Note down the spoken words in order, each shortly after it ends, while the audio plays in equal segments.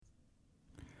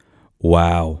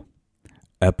Wow.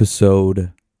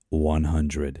 Episode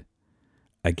 100.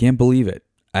 I can't believe it.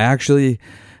 I actually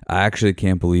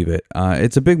can't believe it.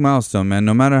 It's a big milestone, man.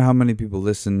 No matter how many people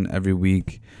listen every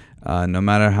week, no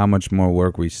matter how much more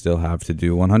work we still have to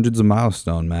do, 100's a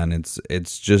milestone, man.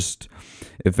 It's just,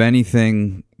 if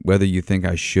anything, whether you think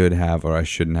I should have or I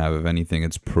shouldn't have, if anything,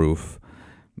 it's proof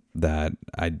that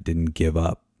I didn't give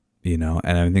up, And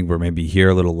I think we're maybe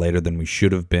here a little later than we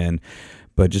should have been.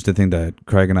 But just to think that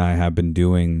Craig and I have been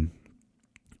doing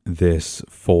this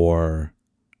for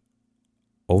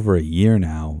over a year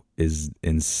now is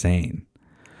insane.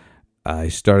 I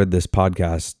started this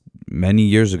podcast many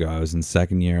years ago. I was in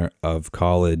second year of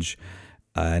college,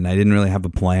 and I didn't really have a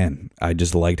plan. I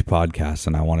just liked podcasts,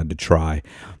 and I wanted to try.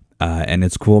 And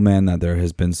it's cool, man, that there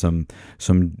has been some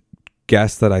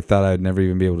guests that I thought I'd never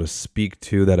even be able to speak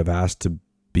to that have asked to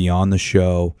be on the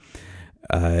show.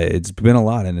 It's been a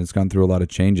lot, and it's gone through a lot of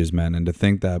changes, man. And to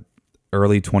think that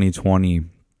early 2020,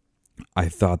 I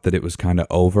thought that it was kind of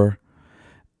over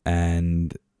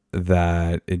and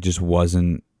that it just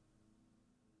wasn't,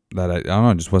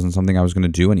 it just wasn't something I was going to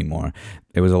do anymore.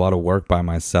 It was a lot of work by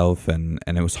myself, and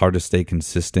it was hard to stay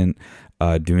consistent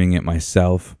doing it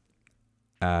myself.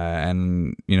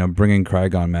 And, bringing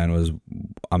Craig on, man,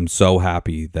 I'm so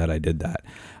happy that I did that.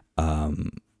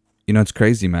 It's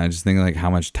crazy, man. I just think like how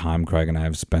much time Craig and I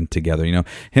have spent together.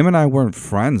 Him and I weren't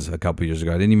friends a couple years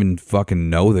ago. I didn't even fucking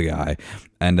know the guy.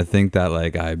 And to think that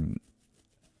like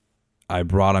I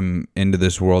brought him into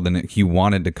this world and he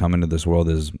wanted to come into this world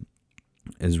is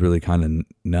really kind of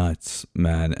nuts,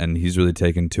 man. And he's really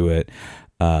taken to it.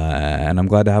 And I'm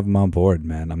glad to have him on board,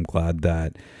 man. I'm glad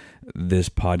that this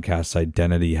podcast's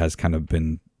identity has kind of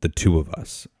been the two of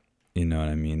us. You know what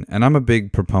I mean? And I'm a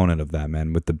big proponent of that,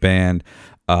 man. With the band,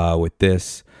 with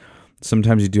this,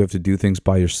 sometimes you do have to do things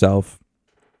by yourself.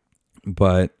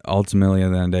 But ultimately,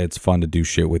 at the end of the day, it's fun to do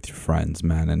shit with your friends,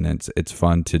 man. And it's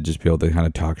fun to just be able to kind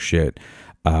of talk shit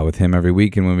with him every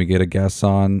week. And when we get a guest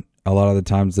on, a lot of the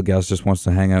times the guest just wants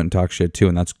to hang out and talk shit too.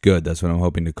 And that's good. That's what I'm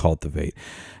hoping to cultivate.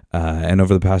 And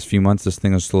over the past few months, this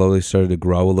thing has slowly started to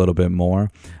grow a little bit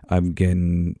more. I'm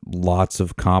getting lots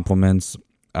of compliments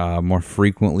more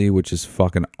frequently, which is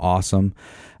fucking awesome.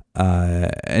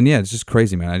 And yeah, it's just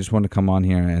crazy, man. I just want to come on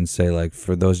here and say, like,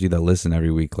 for those of you that listen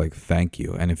every week, like, thank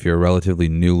you. And if you're a relatively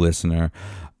new listener,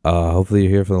 hopefully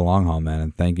you're here for the long haul, man.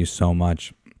 And thank you so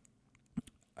much.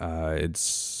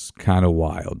 It's kind of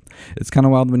wild. It's kind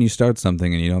of wild when you start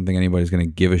something and you don't think anybody's going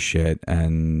to give a shit,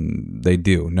 and they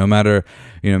do. No matter,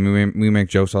 we make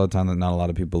jokes all the time that not a lot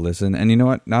of people listen. And you know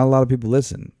what? Not a lot of people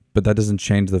listen. But that doesn't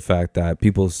change the fact that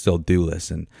people still do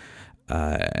listen,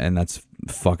 and that's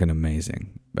fucking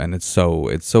amazing. And it's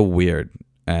so weird.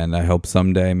 And I hope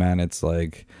someday, man, it's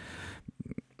like,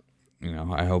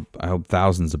 I hope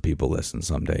thousands of people listen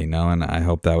someday, and I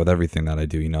hope that with everything that I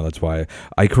do, that's why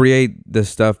I create this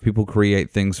stuff. People create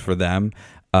things for them.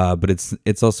 But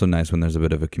it's also nice when there's a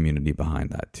bit of a community behind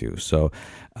that too. So,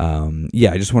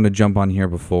 I just want to jump on here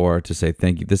before to say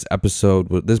thank you. This episode,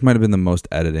 this might have been the most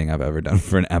editing I've ever done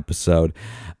for an episode.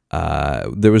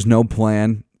 There was no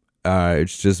plan.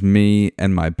 It's just me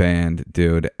and my band,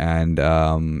 dude. And,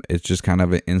 it's just kind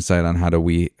of an insight on how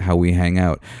we hang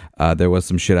out. There was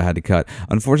some shit I had to cut.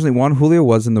 Unfortunately, Juan Julia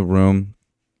was in the room.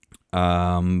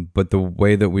 But the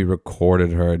way that we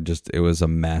recorded her, it was a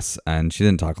mess, and she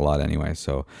didn't talk a lot anyway.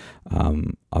 So,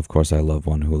 of course I love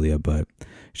Juan Julia, but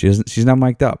she's not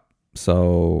mic'd up.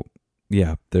 So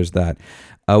yeah, there's that.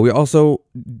 We also,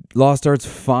 Lost Arts,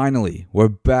 finally, we're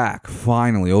back,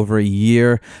 finally, over a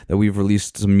year that we've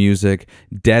released some music.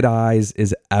 Dead Eyes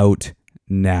is out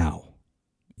now.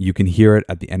 You can hear it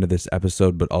at the end of this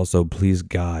episode, but also, please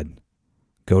God,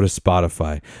 go to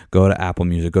Spotify, go to Apple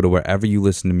Music, go to wherever you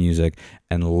listen to music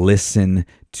and listen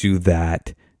to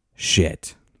that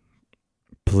shit.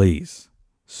 Please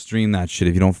stream that shit.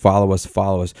 If you don't follow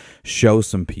us, show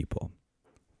some people.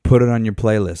 Put it on your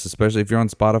playlist, especially if you're on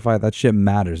Spotify. That shit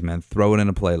matters, man. Throw it in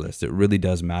a playlist. It really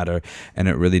does matter, and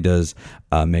it really does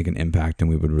make an impact, and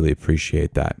we would really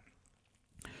appreciate that.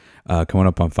 Coming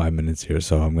up on 5 minutes here,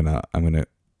 so I'm gonna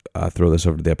throw this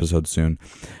over to the episode soon.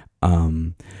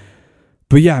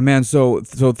 But yeah, man, so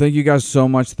thank you guys so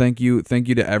much. Thank you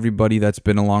to everybody that's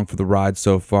been along for the ride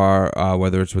so far,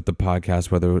 whether it's with the podcast,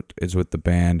 whether it's with the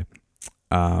band.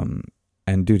 And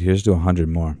dude, here's to 100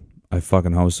 more. I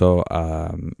fucking hope so.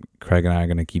 Craig and I are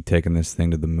going to keep taking this thing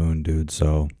to the moon, dude.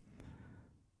 So,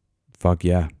 fuck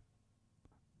yeah.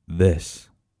 This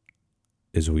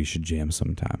is We Should Jam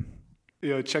Sometime.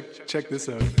 Yo, check this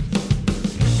out.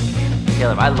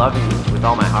 Caleb, I love you with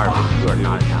all my heart, but you are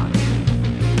not Italian.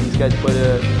 These guys put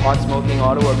a pot-smoking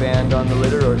Ottawa band on the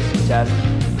litter, or it's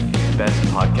fantastic. best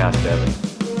podcast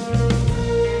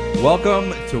ever.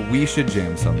 Welcome to We Should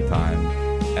Jam Sometime,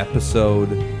 episode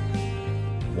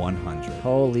 100.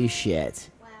 Holy shit.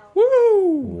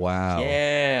 Wow.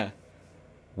 Yeah.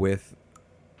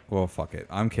 Well, fuck it.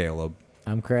 I'm Caleb.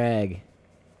 I'm Craig.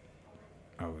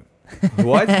 Oh.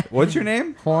 What? What's your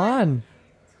name? Juan.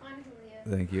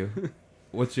 Thank you.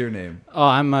 What's your name? Oh,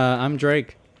 I'm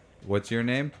Drake. What's your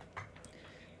name?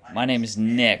 My name is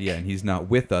Nick. Yeah, and he's not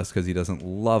with us because he doesn't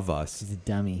love us. He's a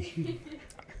dummy.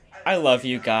 I love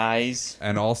you guys.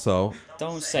 And also,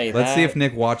 Don't say that. let's see if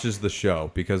Nick watches the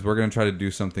show because we're going to try to do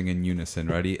something in unison.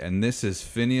 Ready? And this is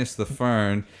Phineas the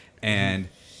Fern, and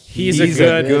He's a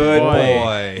good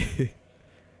boy.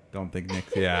 Don't think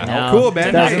Nick's. Yeah. No, Oh, cool,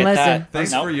 man. doesn't Hey, listen.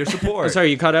 thanks No. for your support. Oh,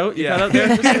 sorry, you cut out? You Yeah. cut out there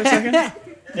just for a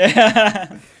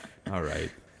second? All right.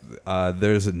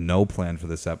 There's no plan for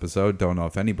this episode. Don't know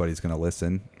if anybody's going to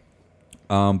listen.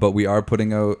 But we are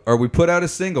putting out, or we put out a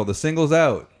single. The single's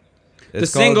out. The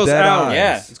It's called single's Dead out. Eyes.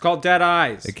 Yeah. It's called Dead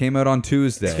Eyes. It came out on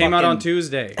Tuesday. It came out on Fucking-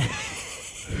 Tuesday.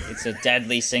 It's a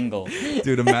deadly single.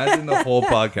 Dude, imagine the whole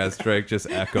podcast. Drake just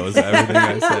echoes everything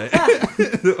I say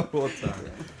the whole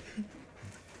time.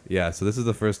 Yeah, so this is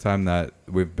the first time that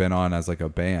we've been on as like a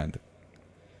band.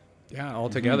 Yeah, all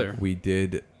together. We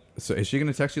did. So is she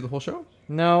going to text you the whole show?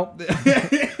 No.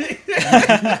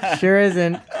 Sure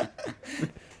isn't.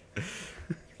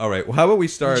 All right. Well, how about we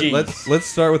start? Jeez. Let's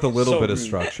start with a little So bit of rude.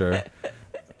 structure.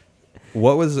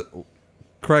 What was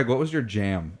Craig? What was your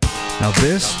jam? Now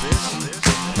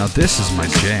this is my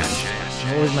jam.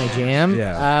 What was my jam?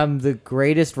 Yeah. The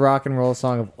greatest rock and roll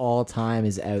song of all time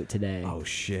is out today. Oh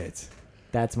shit,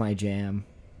 That's my jam.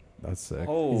 that's sick,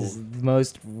 Oh, It's the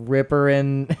most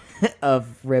ripperin' of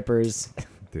rippers.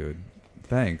 dude.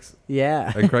 Thanks.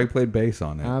 Yeah. And Craig played bass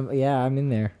on it. I'm in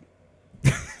there.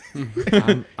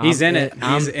 He's in it.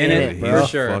 I'm He's in it bro. for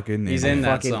sure. Fucking He's in in it.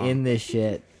 that Fucking song. in this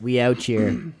shit. We out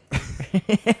here.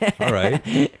 All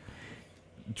right.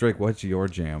 Drake, what's your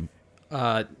jam?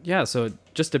 Yeah, so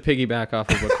just to piggyback off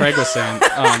of what Craig was saying,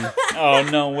 oh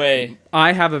no way.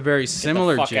 I have a very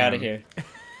similar Get the fuck jam. out of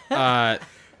here.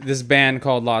 This band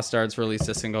called Lost Arts released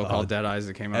a single called Dead Eyes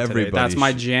that came out today. everybody That's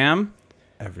my should- jam,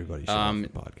 Everybody should have the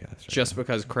podcast. Right just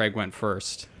because Craig went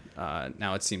first.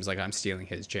 Now it seems like I'm stealing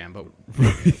his jam, but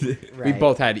we Right.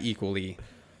 both had equally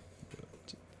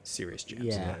serious jams.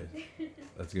 Yeah. now.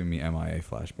 That's giving me MIA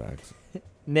flashbacks.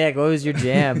 Nick, what was your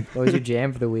jam? What was your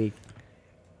jam for the week?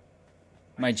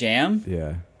 My jam?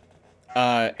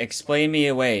 Yeah. Explain Me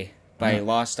Away by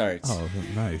Lost Arts. Oh,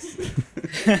 nice.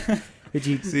 Did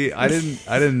you See, I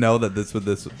didn't know that this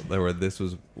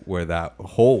was where that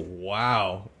whole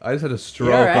wow. I just had a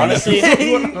stroke You're right. on Honestly,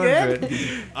 episode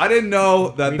 100. I didn't know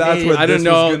that that's made- where I this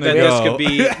didn't know was that gonna this go. could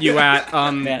be you at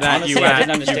Man, that honestly, you I at didn't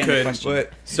you understand the could question.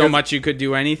 But so much you could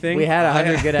do anything. We had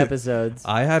 100 good episodes.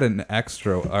 I had an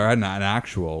extra or an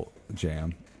actual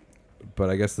jam, but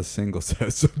I guess the single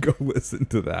says so. Go listen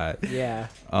to that. Yeah.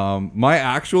 My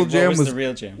actual What jam was was the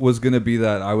real jam? was gonna be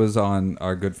that I was on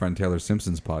our good friend Taylor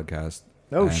Simpson's podcast.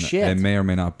 Oh, and shit. It may or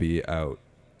may not be out.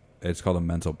 It's called A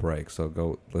Mental Break, so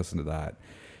go listen to that.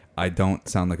 I don't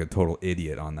sound like a total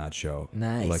idiot on that show,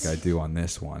 Nice. like I do on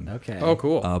this one. Okay. Oh,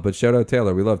 cool. But shout out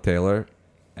Taylor. We love Taylor,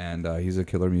 and he's a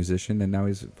killer musician, and now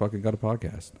he's fucking got a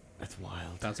podcast. That's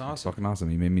wild. That's It's awesome. fucking awesome.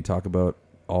 He made me talk about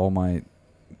all my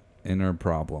inner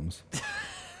problems.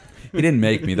 He didn't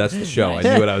make me. That's the show. I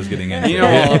knew what I was getting into. You know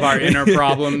all of our inner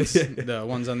problems, the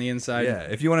ones on the inside. Yeah,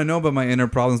 if you want to know about my inner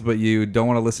problems, but you don't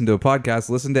want to listen to a podcast,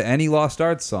 listen to any Lost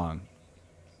Arts song.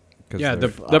 'Cause Yeah, they're-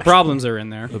 the problems are in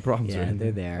there. the problems Yeah, are in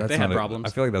they're there. there. That's They not have a- problems. I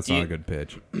feel like that's Do not you- a good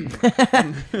pitch.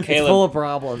 It's Caleb, full of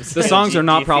problems. The songs do are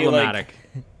not you feel like- problematic.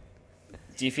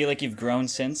 do you feel like you've grown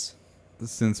since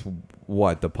Since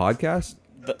what? The podcast?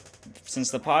 the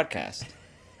podcast?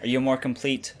 Are you a more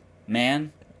complete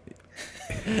man?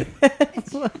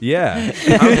 Yeah.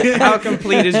 How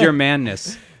complete is your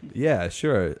manness? Yeah,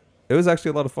 sure. It was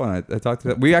actually a lot of fun. I talked to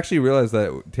that. We actually realized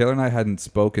that Taylor and I hadn't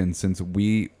spoken since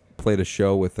we played a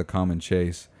show with the Common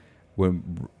Chase.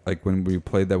 When we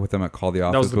played that with them at Call the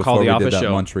Office was the before Call the we Office did that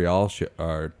show. Montreal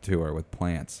tour with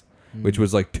Plants, which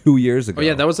was like 2 years ago. Oh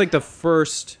yeah, that was like the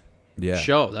first yeah.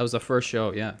 show. That was the first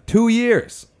show. Yeah, 2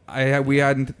 years. We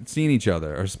hadn't seen each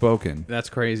other or spoken. that's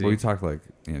crazy. We talked like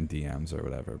in DMs or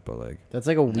whatever, but like That's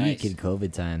like a week Nice. in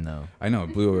COVID time, though. I know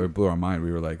it blew our mind.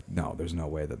 We were like, no, there's no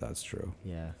way that that's true.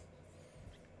 Yeah.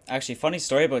 Actually, funny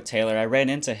story about Taylor. I ran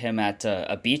into him at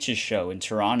a Beaches show in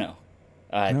Toronto,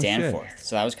 No Danforth.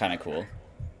 So that was kind of cool.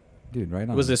 Dude, right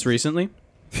on. Was this recently?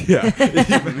 Yeah.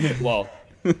 Well,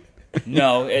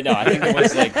 no, I think it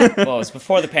was like, well, it was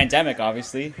before the pandemic,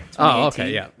 obviously. Oh, 2018.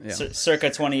 okay, yeah. Circa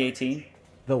 2018.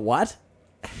 The what?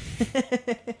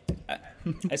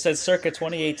 I said circa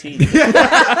 2018.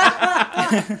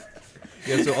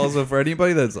 Yeah, so also for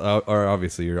anybody that's, or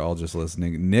obviously you're all just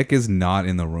listening, Nick is not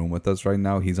in the room with us right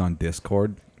now. He's on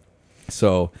Discord.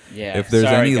 So Yeah, if there's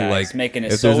sorry, any guys, like, making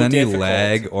it if so there's any difficult.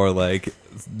 lag or like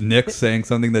Nick saying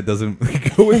something that doesn't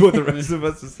go with what the rest of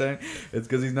us is saying, it's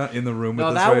because he's not in the room with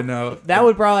us right now. That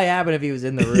would probably happen if he was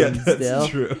in the room Yeah, that's still.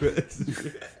 true. It's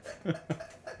true.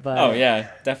 But Oh yeah,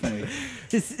 definitely.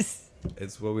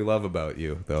 It's what we love about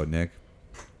you, though, Nick.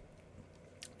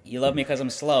 You love me because I'm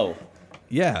slow.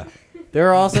 Yeah. There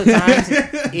are also times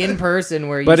in person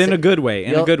where you But in a good way.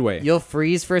 In a you'll- good way. You'll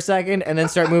freeze for a second and then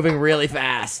start moving really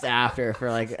fast after for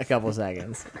like a couple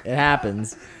seconds. It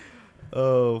happens.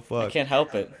 Oh, fuck. Can't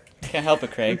help it. Can't help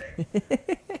it, Craig.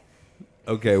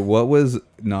 Okay, what was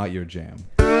not your jam?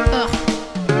 Ugh,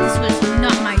 this was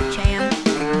not my jam.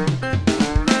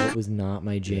 It was not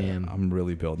my jam. I'm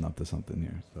really building up to something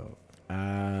here, so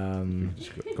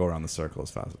just go around the circle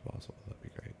as fast as possible. That'd be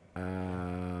great.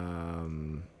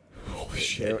 Holy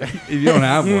shit. If you don't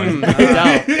have one.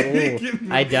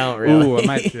 I don't really. Ooh, I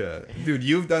might. Yeah. Dude,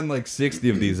 you've done like 60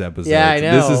 of these episodes. Yeah, I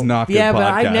know. This is not good Yeah, but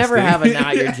I never podcasting. have a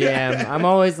not your jam. I'm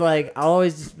always like, I'll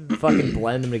always just fucking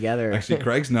blend them together. Actually,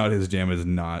 Craig's not his jam is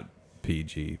not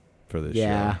PG for this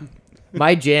yeah. show.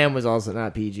 My jam was also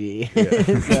not PG.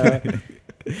 So,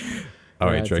 All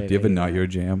right, I'd Drake, say do you have a maybe not your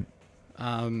jam?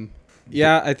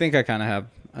 Yeah, I think I kind of have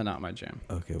a not my jam.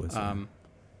 Okay, what's that?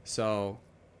 So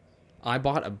I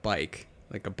bought a bike,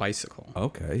 like a bicycle,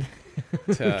 Okay.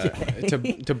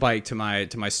 to bike to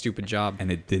my stupid job.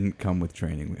 And it didn't come with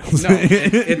training wheels. No,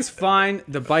 it's fine.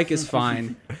 The bike is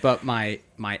fine, but my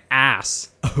ass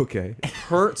Okay.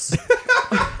 hurts.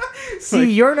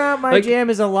 see, your not my like- jam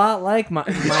is a lot like my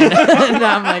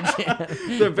not my jam.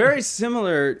 They're very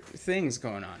similar things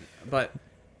going on, but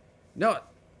no,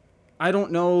 I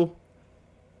don't know.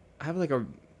 I have like a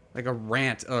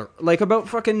rant like about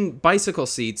fucking bicycle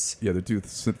seats. Yeah, they're too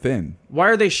thin. Why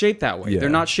are they shaped that way? Yeah. They're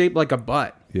not shaped like a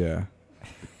butt. Yeah.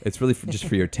 It's really just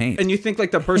for your taint. And you think like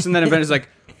the person that invented is like,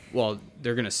 well,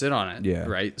 they're gonna sit on it, Yeah.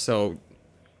 right? So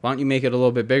why don't you make it a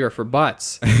little bit bigger for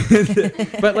butts?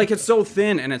 But like it's so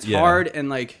thin and it's Yeah. hard, and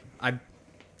like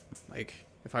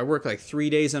if I work like 3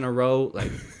 days in a row,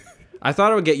 like I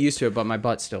thought I would get used to it, but my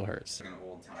butt still hurts.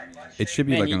 It should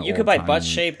be Man, like you, an you could buy old-timey-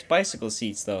 butt-shaped bicycle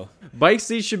seats though. Bike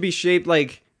seats should be shaped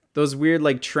like those weird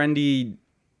like trendy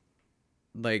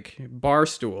like bar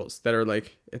stools that are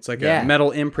like it's like Yeah. a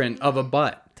metal imprint of a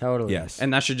butt, Totally. Yes.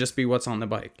 and that should just be what's on the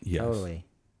bike. yes. Totally.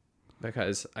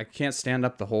 Because I can't stand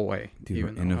up the whole way, Dude,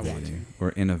 even we're though I want to. innovating. We're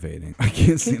innovating. I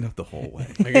can't stand up the whole way.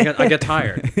 Like, I get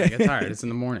tired. I get tired. It's in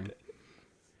the morning.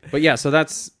 But yeah, so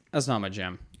that's not my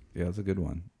jam. Yeah, that's a good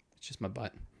one. It's just my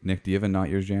butt. Nick, do you have a not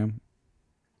your jam?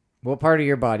 What part of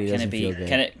your body Can doesn't it be? feel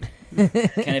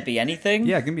good? Can it be anything?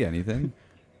 Yeah, it can be anything.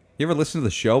 You ever listened to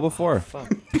the show before? Fuck.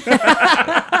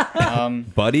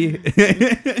 Buddy?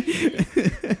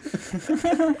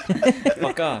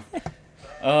 Fuck off.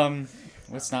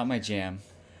 What's not my jam?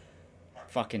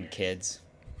 Fucking kids.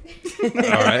 All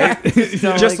right.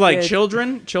 Don't Just like kids.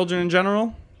 children in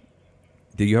general.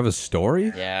 Do you have a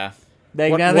story? Yeah.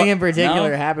 Like What- nothing what- in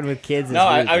particular No. happened with kids. This No,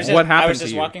 I week, was just, What I happened was to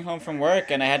just you? walking home from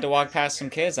work and I had to walk past some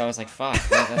kids. I was like, fuck,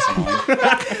 that's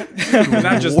annoying.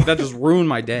 that just ruined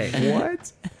my day.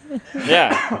 What?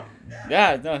 Yeah.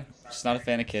 Yeah, no, just not a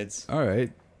fan of kids. All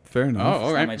right. Fair Oh, enough.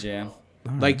 all Not my right. jam.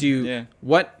 Like, do you? Yeah.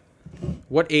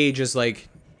 What age is like?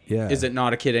 Yeah. Is it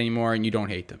not a kid anymore and you don't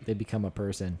hate them? they become a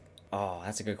person. Oh,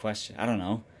 that's a good question. I don't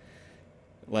know.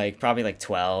 Like, probably like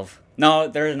 12. No,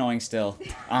 they're annoying still.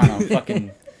 I don't know.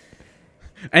 Fucking.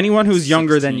 Anyone who's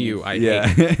younger than 16. you, I Yeah.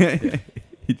 hate.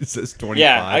 He just says 25.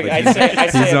 Yeah, like I'd he's- say,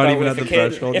 he's not about even if at a the kid,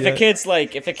 threshold if yet.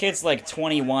 a kid's like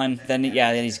 21, then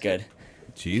yeah, then he's good.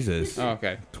 Jesus. Oh,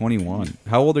 okay. 21.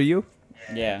 How old are you?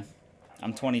 Yeah.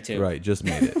 I'm 22. Right, just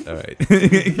made it. All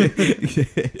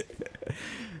right.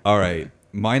 All right.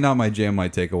 My not my jam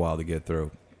might take a while to get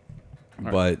through.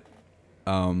 But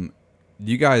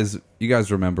you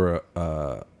guys remember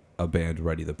a band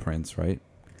Ready the Prince, right?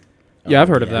 Yeah, I've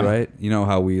heard of them. Right? You know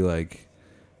how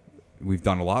we've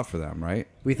done a lot for them, right?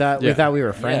 We thought Yeah. we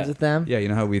were friends Yeah. with them. Yeah, you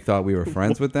know how we thought we were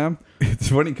friends with them? It's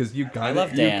funny because you kind love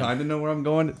of Dan. know where I'm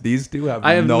going. These two have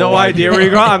I have no idea where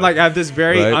you're going. I'm like, I have this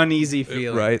very Right. uneasy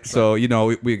feeling. Right. So,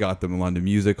 we got them in London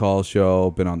Music Hall show,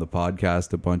 been on the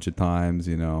podcast a bunch of times,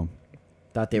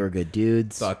 Thought they were good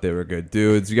dudes. Thought they were good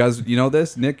dudes. You guys, you know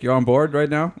this? Nick, you're on board right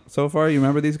now so far? You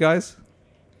remember these guys?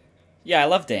 Yeah, I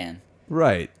love Dan.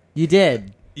 Right. You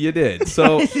did. You did.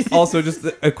 So, also, just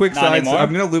a quick Not side. anymore?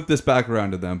 I'm going to loop this back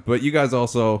around to them. But you guys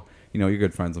also, you're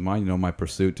good friends of mine. You know my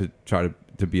pursuit to try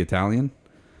to be Italian.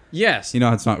 Yes. You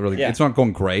know, it's not really, Yeah. it's not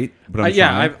going great, but I'm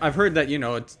Yeah, trying. I've heard that,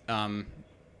 it's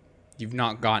you've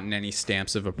not gotten any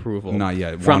stamps of approval. Not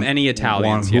yet. From any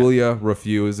Italians. Juan yet. Julia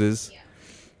refuses.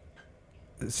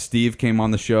 Steve came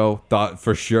on the show. Thought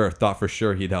for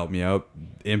sure he'd help me out.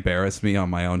 Embarrassed me on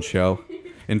my own show.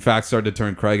 In fact, started to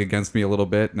turn Craig against me a little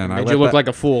bit, and Made you look like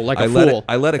a fool, I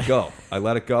let it go. I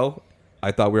let it go.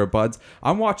 I thought we were buds.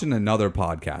 I'm watching another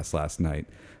podcast last night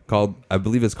called, I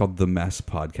believe it's called The Mess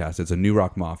Podcast. It's a New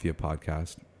Rock Mafia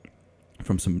podcast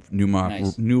from some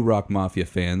Nice. New Rock Mafia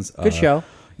fans. Good show.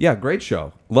 Yeah, great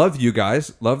show. Love you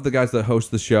guys. Love the guys that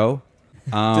host the show.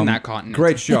 in that continent.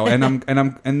 Great show,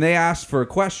 and they asked for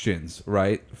questions,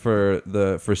 right, for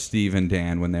Steve and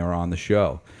Dan when they were on the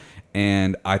show,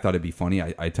 and I thought it'd be funny.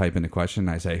 I type in a question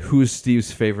and I say, "Who's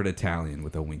Steve's favorite Italian?"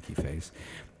 with a winky face,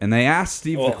 and they asked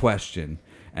Steve the question,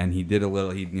 and he did a little.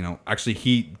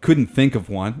 He couldn't think of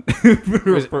one.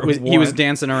 He was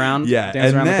dancing around. Yeah,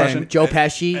 dancing around the then- question. Joe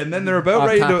Pesci. And then they're about off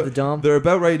ready top of the dome. they're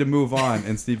about ready to move on,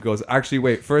 and Steve goes, "Actually,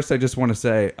 wait. First, I just want to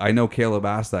say I know Caleb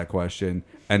asked that question,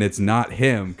 and it's not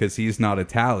him because he's not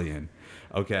Italian."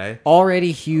 Okay.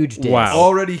 Already huge diss. Wow.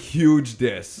 Already huge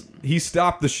diss. He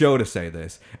stopped the show to say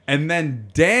this, and then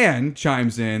Dan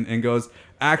chimes in and goes,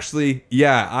 "Actually,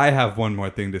 yeah, I have one more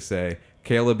thing to say,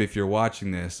 Caleb. If you're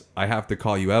watching this, I have to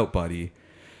call you out, buddy."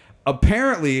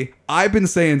 Apparently, I've been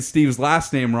saying Steve's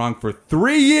last name wrong for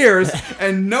 3 years,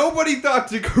 and nobody thought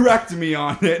to correct me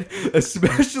on it,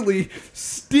 especially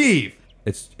Steve.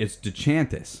 It's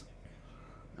DeChantis.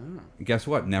 Guess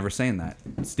what? Never saying that.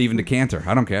 Steven Decanter.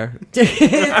 I don't care.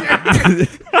 I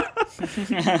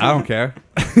don't care.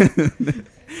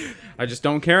 I just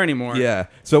don't care anymore. Yeah.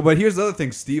 So, but here's the other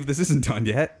thing, Steve. This isn't done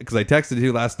yet because I texted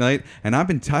you last night, and I've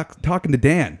been talking to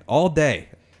Dan all day.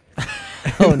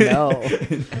 Oh no.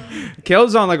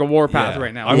 Caleb's on like a warpath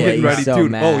right now. I'm Yeah, getting he's ready so too.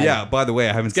 mad. Oh yeah. By the way,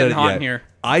 I haven't said getting it hot yet. in here.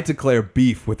 I declare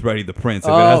beef with Reddy the Prince.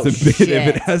 If Oh, if it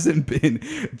shit. hasn't been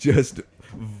just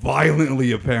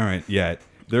violently apparent yet,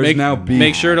 there's now beef.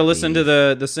 Make sure to listen to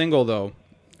the single though,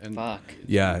 and Fuck.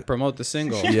 Yeah. promote the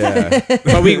single. Yeah.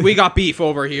 But we got beef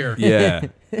over here. Yeah.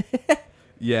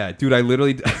 Yeah, dude, I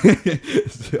literally...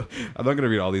 So, I'm not going to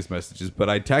read all these messages, but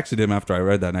I texted him after I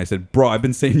read that, and I said, "Bro, I've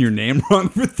been saying your name wrong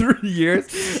for 3 years."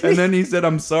 And then he said,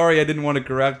 "I'm sorry, I didn't want to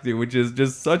correct you," which is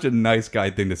just such a nice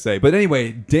guy thing to say. But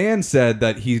anyway, Dan said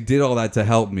that he did all that to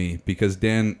help me because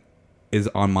Dan is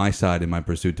on my side in my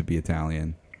pursuit to be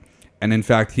Italian. And in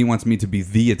fact, he wants me to be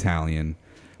the Italian.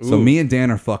 So me and Dan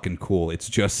are fucking cool. It's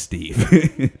just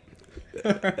Steve.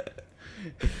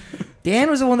 Dan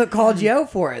was the one that called you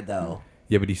out for it, though.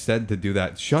 Yeah, but he said to do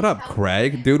that. Shut up,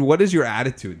 Craig. Dude, what is your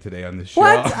attitude today on this show?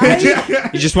 What?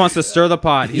 He just wants to stir the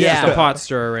pot. He's Yeah. just a pot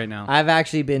stirrer right now. I've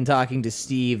actually been talking to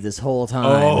Steve this whole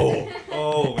time.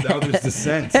 Oh, now there's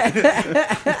dissent.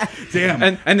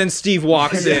 Damn. And then Steve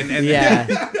walks in and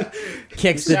Yeah.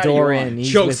 Kicks the door in.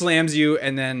 He's choke with- slams you,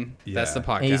 and then that's the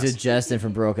and he's podcast. with Justin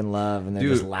from Broken Love, and they're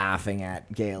Dude. just laughing at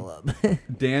Caleb.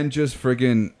 Dan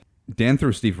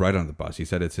threw Steve right under the bus. He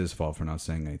said it's his fault for not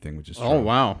saying anything, which is true. Oh,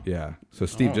 wow. Yeah. So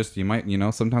Steve, you might,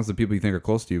 sometimes the people you think are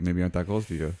close to you maybe aren't that close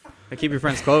to you. I keep your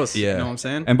friends close. Yeah. You know what I'm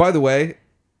saying? And by the way,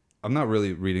 I'm not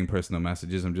really reading personal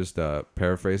messages. I'm just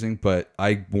paraphrasing. But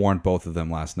I warned both of them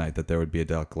last night that there would be a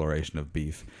declaration of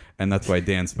beef. And that's why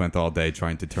Dan spent all day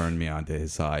trying to turn me onto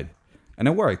his side. And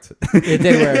it worked. It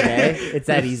did work, eh? It's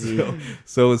that easy.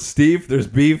 So Steve, there's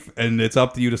beef, and it's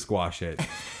up to you to squash it.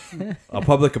 A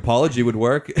public apology would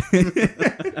work.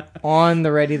 On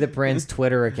the Ready the Prince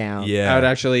Twitter account. Yeah. I would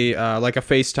actually like a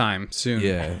FaceTime soon.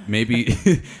 Yeah, maybe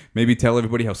tell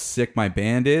everybody how sick my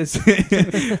band is,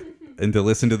 and to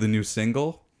listen to the new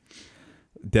single,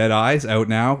 "Dead Eyes," out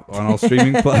now on all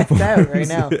streaming platforms. It's out right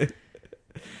now.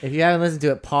 If you haven't listened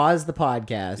to it, pause the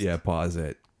podcast. Yeah, pause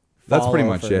it. That's Follow pretty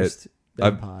much first, it.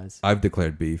 then pause. I've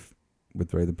declared beef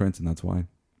with Ray the Prince, and that's why.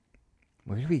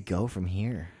 Where do we go from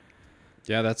here?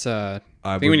 Yeah, that's I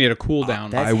think we would- need a cool down.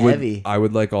 That's heavy. I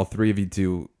would like all three of you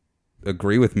to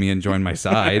agree with me and join my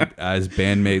side as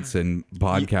bandmates and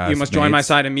podcast. You must join my mates.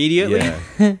 side immediately. Yeah.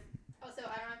 Also, I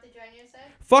don't have to join your side?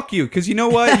 Fuck you, because you know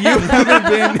what? You haven't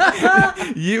been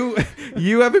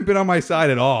you haven't been on my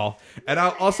side at all. And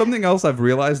something else I've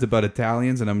realized about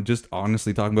Italians, and I'm just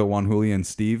honestly talking about Juan Julia and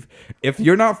Steve. If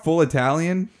you're not full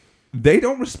Italian, they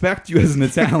don't respect you as an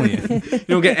Italian. You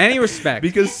don't get any respect.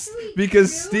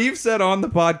 because Steve said on the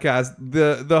podcast,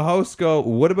 the hosts go,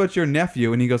 "What about your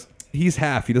nephew?" And he goes, he's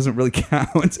half. He doesn't really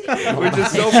count, which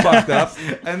is so fucked up.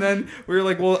 And then we were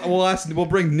like, well, we'll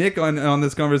bring Nick on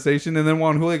this conversation. And then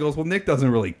Juan Julio goes, well, Nick doesn't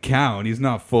really count. He's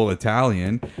not full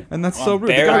Italian, and that's so rude.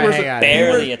 The guy wears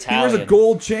barely he Italian. wears a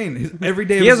gold chain every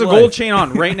day. He has a gold chain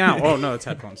on right now. Oh no, it's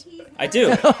headphones. I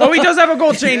do. Oh, he does have a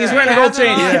gold chain. He's wearing a gold chain.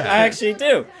 I actually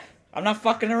do. I'm not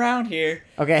fucking around here.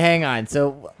 Okay, hang on.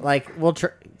 So, like, we'll He's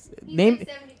name like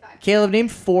 75. Caleb. Name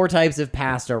 4 types of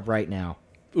pasta right now.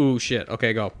 Ooh, shit.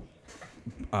 Okay, go.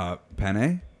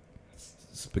 Penne,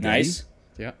 spaghetti. Nice.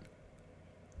 Yeah.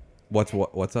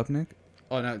 What's up, Nick?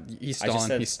 Oh no, he's I just stalling.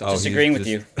 said, He's stalling. just agreeing with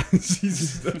you.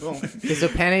 Okay, so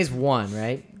penne's 1,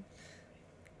 right?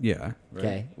 Yeah.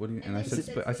 Okay. What do you, and I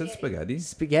said spaghetti.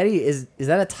 Spaghetti is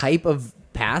that a type of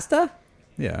pasta?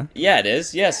 Yeah. Yeah, it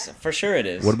is. Yes, for sure it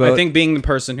is. What about? I think being the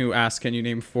person who asked, "Can you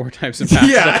name 4 types of pasta?"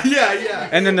 yeah.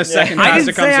 And then the second I pasta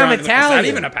didn't comes say I'm around. Is that Italian.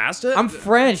 even a pasta? I'm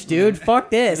French, dude. Fuck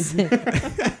this.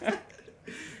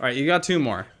 All right, you got 2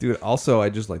 more. Dude, also,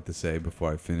 I'd just like to say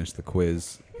before I finish the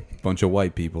quiz, bunch of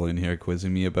white people in here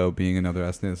quizzing me about being another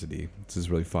ethnicity. This is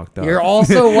really fucked up. You're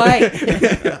also white.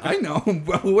 I know. I'm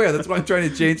well aware. That's why I'm trying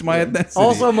to change my ethnicity.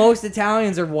 Also, most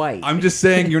Italians are white. I'm just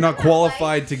saying you're not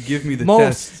qualified to give me the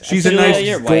Most. test. She's Julia, a nice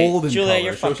you're white. golden Julia, color.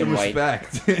 you're Show some fucking white.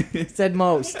 respect. Said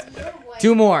most. You're white.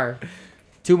 2 more.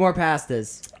 2 more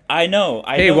pastas. I know.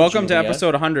 Hey, know, welcome to Julia.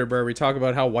 episode 100, where we talk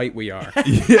about how white we are.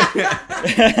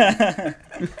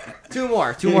 2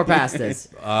 more. 2 more pastas.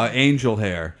 Angel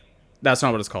hair. That's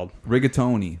not what it's called.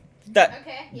 Rigatoni. Okay.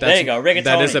 Yeah. There you go. Rigatoni.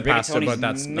 That is a pasta, Rigatoni's but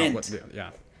that's mint. not what. Yeah,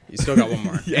 you still got one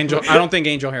more. Angel. I don't think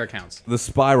angel hair counts. The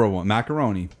spiral one.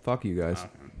 Macaroni. Fuck you guys.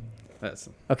 That's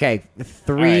Okay, All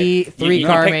three right. three you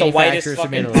car pick the whitest manufacturers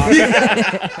from fucking Italy.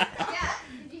 pasta. Yeah.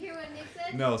 Did you hear what Nick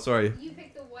said? No, sorry. You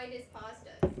picked the whitest pasta.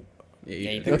 yeah, Yeah, you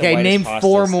you- pick Okay, the name whitest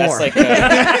 4 pastas. more.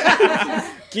 That's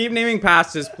like keep naming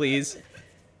pastas, please.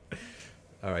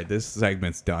 All right, this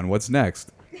segment's done. What's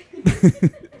next?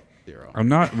 0. I'm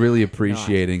not really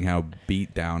appreciating how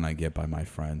beat down I get by my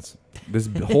friends. This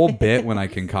whole bit, when I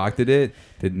concocted it,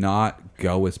 did not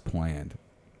go as planned.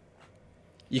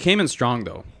 You came in strong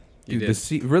though. You Dude,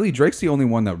 did. really, Drake's the only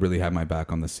one that really had my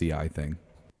back on the CI thing.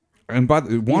 And by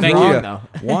the Juan Thank Julia,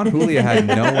 you. Juan Julia had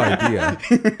no idea.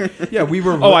 Yeah, we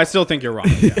were. Oh, I still think you're wrong.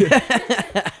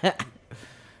 Yeah.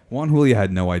 Juan Julia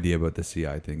had no idea about the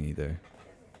CI thing either.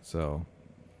 So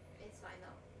It's fine though.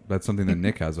 that's something that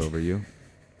Nick has over you.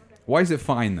 Why is it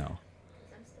fine though?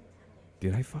 I'm still Italian.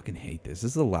 Dude, I fucking hate this.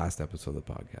 This is the last episode of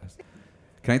the podcast.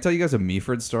 Can I tell you guys a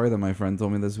Meaford story that my friend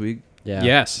told me this week? Yeah.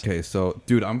 Yes. Okay, so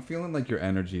dude, I'm feeling like your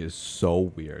energy is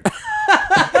so weird.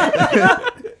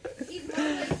 He's more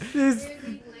like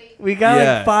weirdly late. We got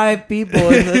Yeah. like 5 people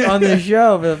on the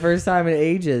show for the first time in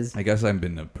ages. I guess I've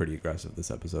been pretty aggressive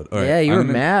this episode. All right, Yeah, you I'm were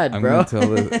gonna- mad, I'm bro. gonna tell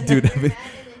this, dude.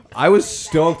 I was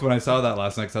stoked when I saw that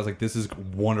last night because I was like, "This is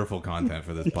wonderful content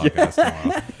for this podcast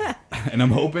tomorrow," and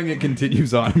I'm hoping it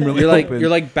continues on. I'm really hoping. You're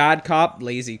like bad cop,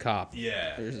 lazy cop.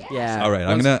 yeah. Yeah. All right,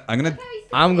 I'm gonna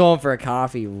I'm going for a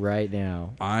coffee right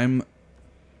now.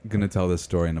 tell this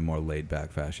story in a more laid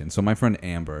back fashion. So my friend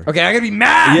Amber. Okay, I gotta be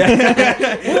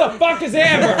mad. Who the fuck is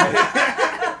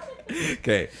Amber?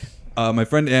 Okay. My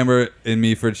friend Amber in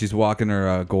Meaford, she's walking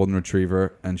her golden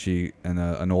retriever, and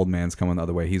an old man's coming the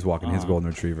other way. He's walking his golden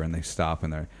retriever, and they stop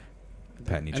and they're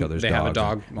petting each And other's they dogs. have a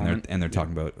dog and moment. they're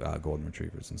talking about golden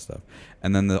retrievers and stuff.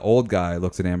 And then the old guy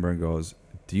looks at Amber and goes,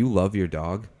 "Do you love your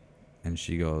dog?" And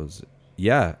she goes,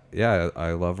 "Yeah,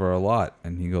 I love her a lot."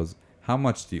 And he goes, "How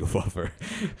much do you love her?"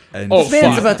 And Oh, This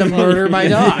man's fuck. about to murder my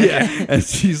dog. yeah. And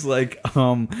she's like,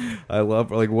 I love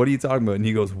her. Like, what are you talking about? And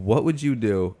he goes, "What would you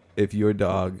do if your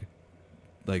dog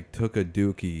like took a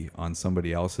dookie on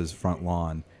somebody else's front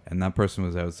lawn and that person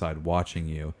was outside watching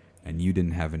you and you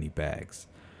didn't have any bags?"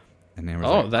 And they were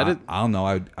Oh, like, that is- I don't know.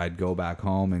 I'd go back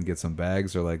home and get some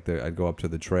bags, or like I'd go up to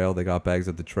the trail. They got bags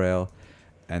at the trail.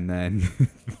 And then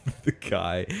the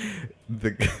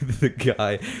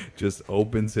guy just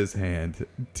opens his hand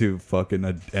to fucking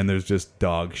and there's just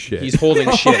dog shit. He's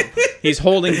holding shit. He's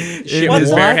holding shit in with his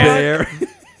his bare bare hand.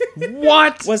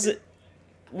 What?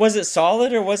 Was it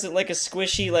solid or was it like a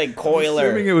squishy like coiler?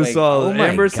 Assuming it was like, solid. oh my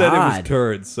Amber said it was God.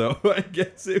 turds, so I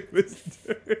guess it was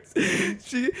turds.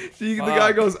 The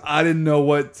guy goes, "I didn't know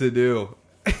what to do."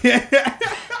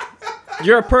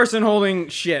 You're a person holding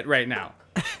shit right now.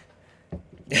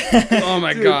 Oh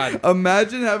my god.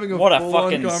 Imagine having a What a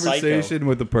full-on fucking conversation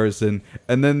with a person,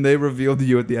 and then they reveal to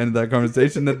you at the end of that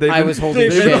conversation that I was holding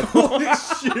they've been shit holding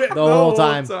shit the whole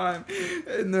time.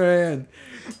 in their hand.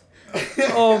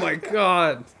 Oh my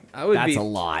god. I would That's be a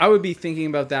lot. I would be thinking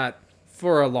about that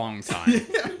for a long time.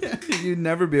 You'd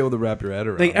never be able to wrap your head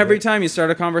around. Like every it. time you start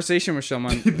a conversation with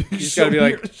someone, you just Show gotta be me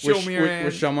like, your- show with, me your with, hand.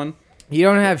 with someone. You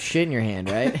don't have shit in your hand,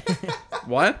 right?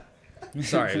 What?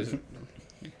 Sorry, it was-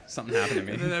 something happened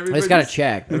to And me. then I everybody just gotta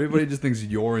check. Everybody just thinks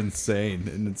you're insane,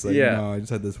 and it's like, Yeah. no, I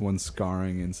just had this one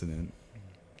scarring incident.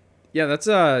 Yeah,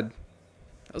 that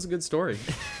was a good story.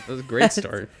 That was a great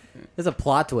story. There's a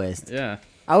plot twist. Yeah.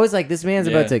 I was like, this man's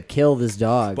about Yeah. to kill this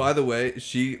dog. By the way,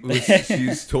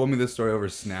 she's told me this story over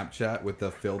Snapchat with the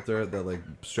filter that like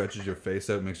stretches your face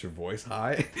out, and makes your voice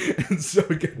high, and so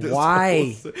get this.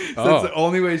 Why? So Oh. it's the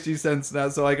only way she sends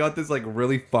Snap. So I got this like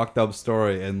really fucked up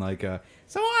story, and like,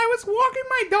 so I was walking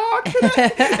my dog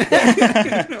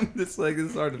today. And I'm just like,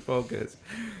 it's hard to focus.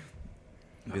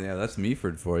 Yeah, that's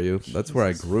Meaford for you. That's where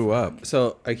I grew up.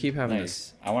 So I keep having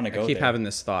Nice. I want to go I keep there. having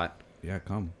this thought. Yeah,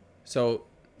 come. So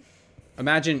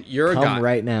imagine you're a Come guy.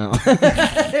 right now.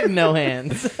 No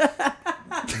hands.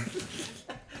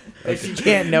 If you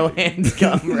can't no hands,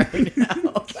 come right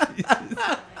now.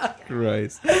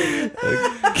 Christ.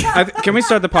 Can we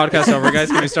start the podcast over, guys?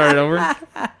 Can we start it over?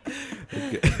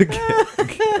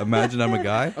 Imagine I'm a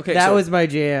guy. Okay, That so was my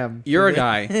jam. you're a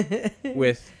guy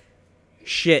with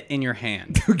shit in your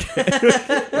hand.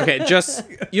 Okay, just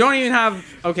you don't even have.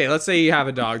 Okay, let's say you have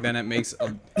a dog, then it makes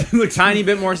a tiny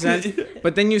bit more sense.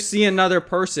 But then you see another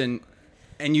person,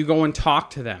 and you go and talk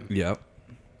to them. Yep.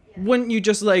 Wouldn't you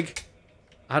just like?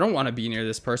 I don't want to be near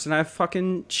this person. I have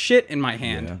fucking shit in my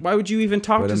hand. Yeah. Why would you even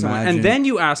talk But to someone? imagine- And then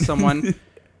you ask someone,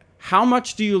 "How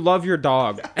much do you love your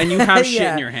dog?" And you have shit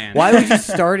Yeah. in your hand. Why would you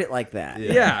start it like that?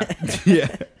 Yeah.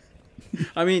 Yeah.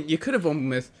 I mean, you could have opened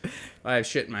with, "I have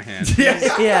shit in my hand."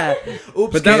 Yeah.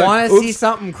 Oops. But you want to see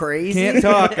something crazy? Can't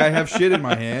talk. I have shit in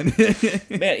my hand.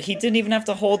 Man, he didn't even have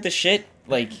to hold the shit.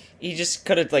 Like, he just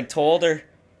could have, like, told her,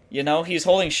 you know? He was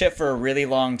holding shit for a really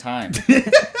long time.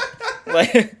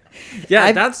 like,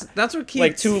 Yeah, that's what keeps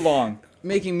like, too long.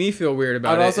 making me feel weird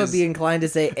about I'd it. also is- be inclined to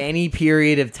say any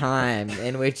period of time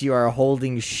in which you are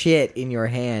holding shit in your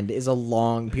hand is a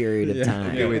long period of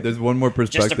time. Okay, wait. There's one more Just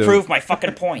perspective. to prove my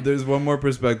fucking point. There's one more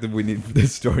perspective we need for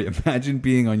this story. Imagine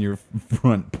being on your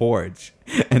front porch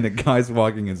and the guy's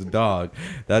walking his dog.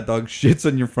 That dog shits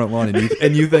on your front lawn,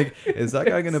 and you think, is that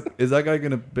guy gonna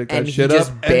pick And that he shit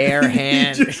just up? bare And he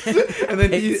hand just- and then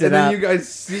picks it up. you guys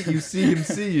see him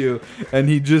see you, and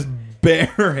he just bare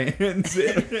hands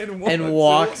it and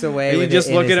walks away. and you with just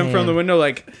it in look his at him from the hand. window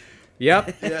like,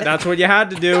 "Yep, that's what you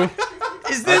had to do."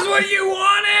 Is this what you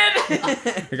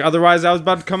wanted? Like, otherwise, I was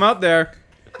about to come out there,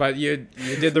 but you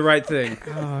did the right thing.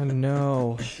 Oh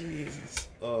no!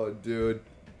 Oh, dude.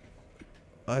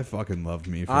 I fucking love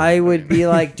me. For I would be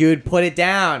like, dude, put it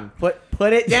down. Put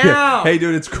it down. Hey,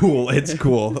 dude, it's cool. It's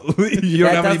cool. You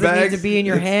don't That have any doesn't need bags. to be in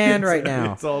your hand right It's-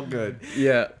 now. It's all good.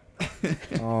 Yeah.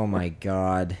 Oh my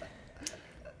god.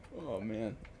 Oh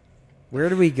man. Where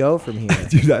do we go from here?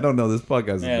 Dude, I don't know. This podcast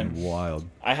has Man. been wild.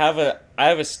 I have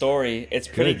a story. It's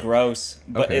pretty Good. gross,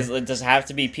 but Okay. does it have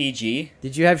to be PG?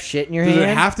 Did you have shit in your Does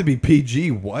hand? it have to be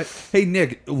PG? What? Hey,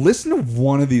 Nick, listen to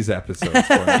one of these episodes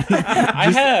for me. I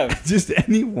have. Just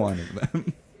any one of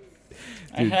them.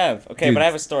 I have. Okay, dude. but I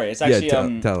have a story. It's Yeah,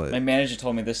 actually tell it. my manager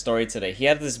told me this story today. He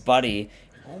had this buddy.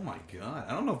 Oh my god.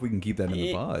 I don't know if we can keep that in the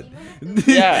Ye- bud.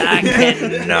 Yeah.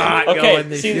 Cannot go Okay, in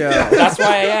the see, show. that's why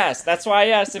I asked. That's why I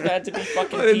asked if it had to be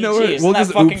fucking I didn't PG. know it. Isn't We'll that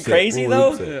just fucking oops it. crazy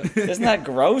We'll though? oops it. Isn't that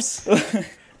gross?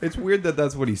 It's weird that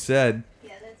that's what he said.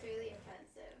 Yeah, that's really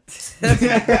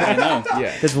offensive. I know.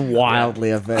 Yeah. It's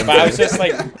wildly offensive. But I was just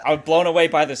like, I was blown away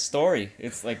by this story.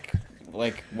 It's like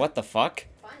what the fuck?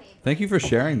 Funny. Thank you for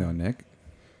sharing, though, Nick.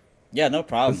 Yeah, no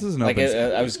problem. This is an like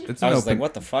open- I was it's I an was open- like,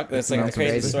 what the fuck? That's an like the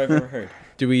open craziest story I've ever heard.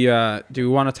 Do we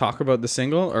want to talk about the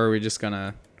single, or are we just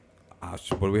gonna?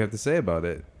 What do we have to say about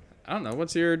it? I don't know.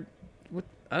 What's your? What?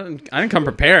 I didn't come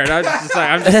prepared. I'm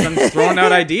throwing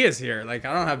out ideas here. Like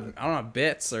I don't have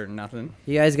bits or nothing.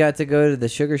 You guys got to go to the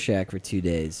Sugar Shack for 2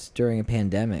 days during a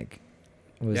pandemic.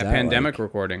 What was Yeah, that pandemic like?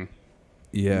 recording.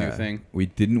 Yeah. New thing. We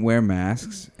didn't wear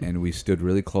masks, and we stood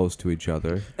really close to each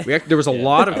other. There was a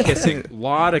lot of kissing.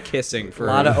 Lot of kissing A for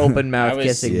lot of open I mouth was-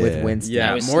 kissing Yeah. with Winston.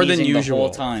 Yeah. I was more than sneezing usual. the whole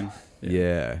time.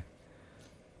 Yeah.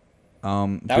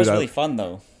 That dude, was really fun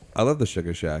though. I love the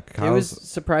Sugar Shack. It was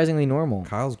surprisingly normal.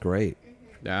 Kyle's great.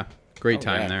 Yeah. Great Oh,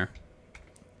 time yeah.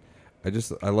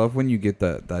 there. I love when you get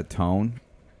that tone,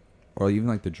 or even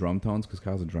like the drum tones, because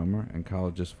Kyle's a drummer, and Kyle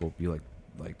just will be like,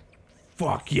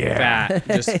 fuck yeah, Fat.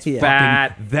 Just Yeah.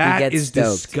 fat. that gets is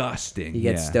stoked. disgusting. He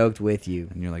gets Yeah. stoked with you.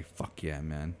 and you're like, fuck yeah,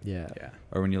 man. Yeah. Yeah.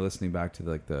 Or when you're listening back to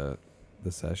like the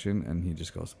session, and he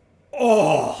just goes,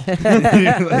 oh, You're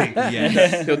like,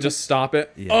 yes. He'll just stop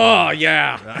it. Yeah. Oh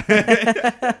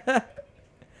yeah.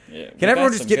 Yeah, we Can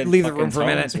everyone got just some get good leave the fucking room for a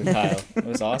minute? tones with Kyle. It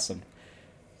was awesome.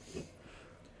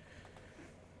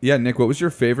 Yeah, Nick, what was your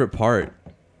favorite part?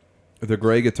 The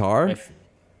gray guitar?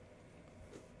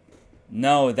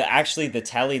 No, actually the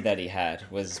telly that he had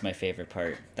was my favorite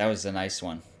part. That was a nice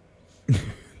one.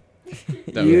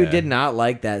 You did not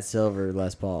like that silver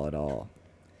Les Paul at all.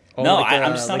 Oh, No, like the-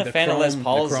 I'm just not like a the fan of Les chrome-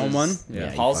 Paul's. The chrome one? Yeah, Yeah. you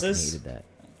fucking Paul's? hated that.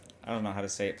 I don't know how to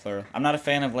say it plural. I'm not a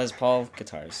fan of Les Paul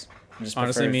guitars. I just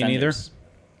Honestly, prefer me neither. Fenders.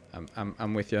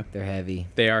 I'm with you. They're heavy.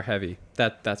 They are heavy.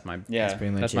 That's my Yeah. That's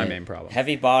pretty much that's my it. main problem.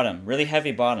 Heavy bottom, really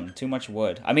heavy bottom, too much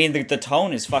wood. I mean, the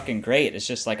tone is fucking great. It's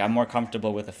just like I'm more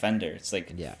comfortable with a Fender. It's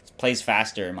like Yeah. it plays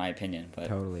faster in my opinion, but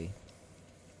Totally.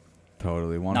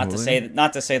 Totally. Juan not to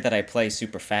Julian? say that I play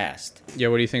super fast. Yeah,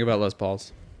 what do you think about Les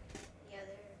Pauls? Yeah,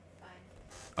 they're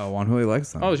fine. Oh, Juan Juli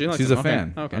likes them. Oh, she likes She's them. a Okay.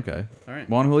 fan. Okay. Okay. All right.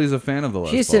 Juan Juli's a fan of the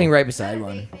Les She's Paul. sitting right beside Not a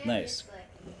one. big fan, Nice. just, like,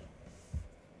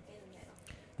 in the middle.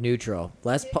 Neutral.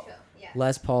 Les Paul. Neutral, yeah.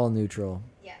 Les Paul neutral.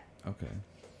 Yeah. Okay.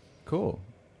 Cool.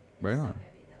 Right So on. heavy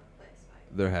though, but it's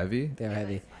fine. They're heavy? They're Yeah,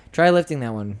 heavy. that's fine. Try lifting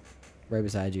that one right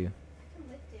beside you. I can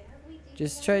lift it. How do we do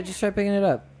Just that? try picking it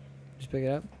up. Just pick it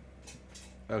up.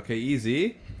 Okay,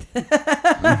 easy.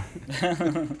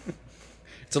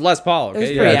 It's a Les Paul, It was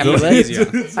okay? pretty Yeah, effortless. easy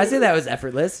on it. I say that was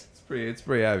effortless. It's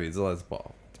pretty heavy. It's a Les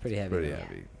Paul. It's pretty heavy. Pretty though.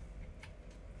 heavy.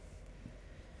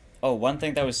 Oh, one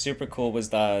thing that was super cool was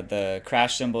the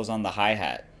crash cymbals on the hi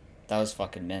hat. That was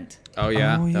fucking mint. Oh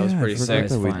yeah, Oh, that was yeah, I pretty forgot sick.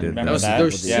 that we Fine. did Remember That was that? they're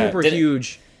Yeah. super Did it-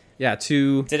 huge. Yeah,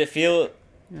 two. Did it feel?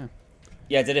 Yeah.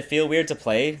 Yeah. Did it feel weird to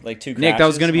play like two? Nick, that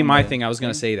was gonna crashes be on my the thing. I was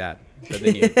gonna say that, but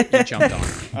then you jumped on.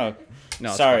 it. Oh, No,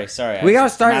 it's sorry, fine. sorry. We I gotta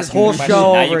was start this asking whole the question.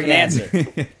 show Now over you can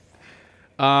again.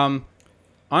 answer.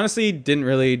 Honestly, didn't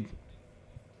really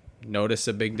notice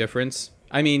a big difference.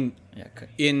 I mean, Yeah. Good.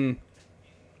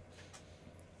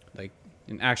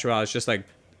 in actuality, it's just like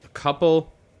a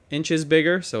couple inches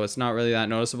bigger, so it's not really that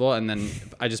noticeable. And then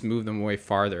I just move them way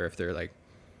farther if they're like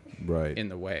Right. in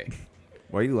the way.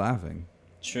 Why are you laughing?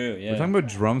 True. Yeah. We're talking about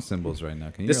drum cymbals right now.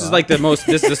 Can you This is relax? like the most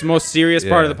this most serious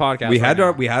part of the podcast. We right had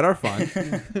now. our fun,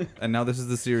 and now this is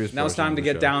the serious. Now it's portion time of to the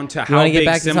get show. down to You how want to big get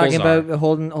back to symbols talking are. about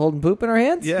holding poop in our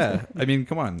hands? Yeah, I mean,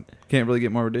 come on, can't really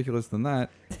get more ridiculous than that.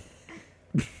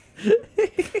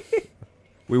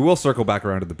 We will circle back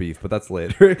around to the beef, but that's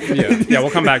later. yeah,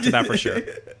 we'll come back to that for sure.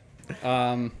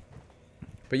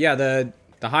 But yeah, the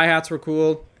hi-hats were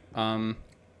cool.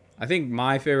 I think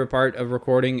my favorite part of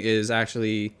recording is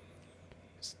actually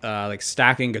like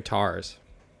stacking guitars.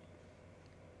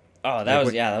 Oh, that Like was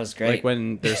when- that was great. Like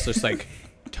when there's just like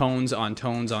tones on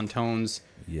tones on tones.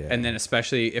 Yeah. And then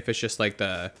especially if it's just like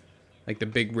the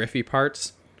big riffy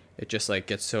parts, it just like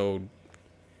gets so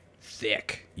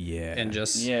thick Yeah. and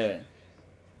just yeah.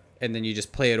 and then you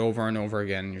just play it over and over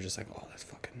again and you're just like, oh,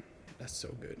 that's so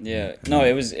good. Yeah. No,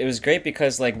 it was great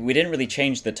because like we didn't really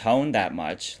change the tone that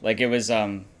much. Like it was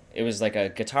like a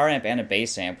guitar amp and a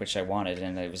bass amp, which I wanted,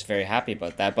 and I was very happy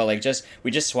about that. But like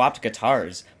we just swapped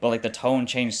guitars, but like the tone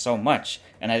changed so much,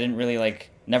 and I didn't really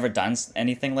never done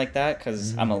anything like that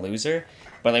because I'm a loser.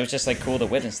 But it was just like cool to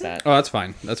witness that. Oh, that's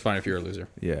fine. That's fine if you're a loser.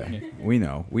 Yeah, we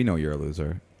know you're a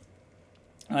loser.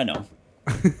 I know.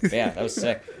 But yeah, that was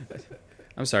sick.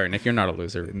 I'm sorry, Nick. You're not a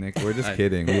loser. Nick, we're just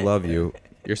kidding. We love you.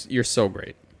 You're so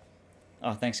great.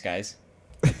 Oh, thanks, guys.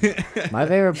 My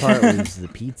favorite part was the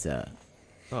pizza.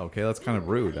 Oh, okay, that's kind of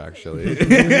rude, actually.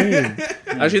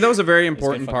 Actually, that was a very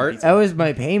important fucking part. pizza. That was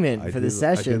my payment I for the did-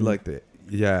 session. I did like the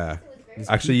yeah. This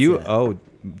Actually, you pizza. owe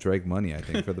Drake money, I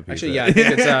think, for the pizza. Actually, yeah, I think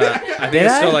it's Did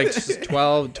I? still like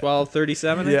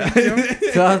 12:37. Yeah.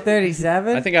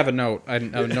 12:37. I think I have a note. I have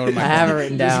a note in my I have it phone.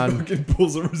 written down. Fucking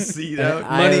pulls a receipt out.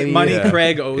 Money Yeah.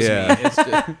 Craig owes Yeah. me. It's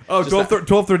just, Oh,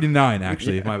 12:39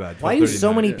 actually. My bad. Why do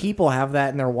so 12:39. many people have that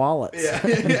in their wallets?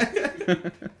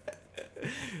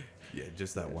 Yeah,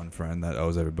 just that one friend that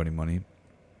owes everybody money.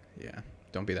 yeah,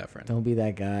 don't be that friend. Don't be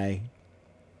that guy.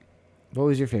 What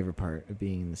was your favorite part of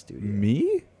being in the studio?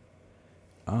 Me?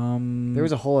 There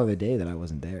was a whole other day that I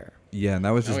wasn't there. Yeah, and that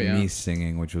was just Oh, yeah. me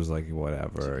singing, which was like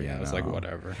whatever. Yeah, you it was like know.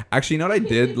 whatever. Actually, you know what I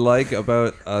did like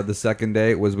about the second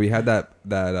day was we had that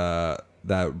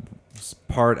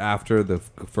part after the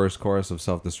first chorus of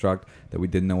Self Destruct that we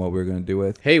didn't know what we were gonna do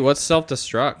with. Hey, what's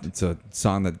self-destruct? It's a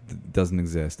song that doesn't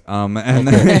exist. And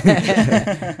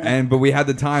then, but we had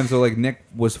the time, so like Nick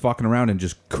was fucking around and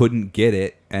just couldn't get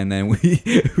it, and then we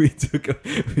took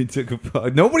a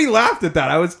nobody laughed at that.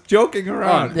 I was joking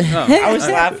around. I was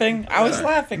laughing. I was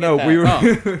laughing. No, at that. we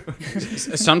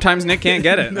were. Sometimes Nick can't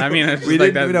get it. I mean, it's We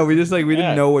like didn't, that. no, we just we Yeah.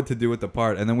 didn't know what to do with the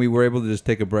part, and then we were able to just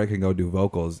take a break and go do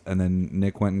vocals, and then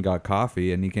Nick went and got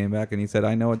coffee, and he came back and he said,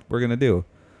 "I know what we're gonna do."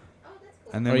 Oh, that's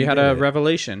cool. And then Oh, you we had did a it.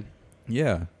 revelation.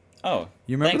 Yeah. Oh,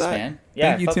 You remember thanks, that? man. Yeah,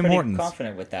 Thank you, I felt Tim pretty Hortons.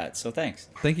 confident with that, so thanks.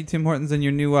 Thank you, Tim Hortons, and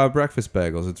your new breakfast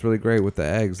bagels. It's really great with the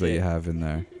eggs that you have in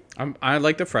there. I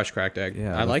like the fresh cracked egg.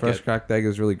 Yeah, I the like fresh it. cracked egg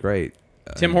is really great.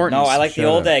 Tim Hortons. No, I like the Shut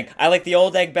old up. egg. I like the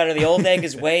old egg better. The old egg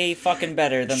is way fucking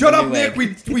better than Shut the up, new Nick.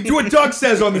 egg. We do what Doug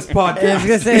says on this I was podcast.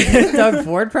 gonna say is this Doug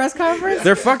Ford press conference.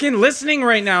 They're fucking listening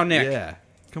right now, Nick. Yeah,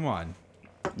 come on.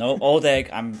 No, old egg.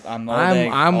 I'm old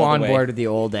egg. I'm all the on way. board with the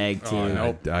old egg too. Oh,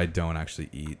 no. I don't actually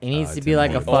eat. It needs to be Tim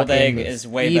like a Hortons. Old fucking egg is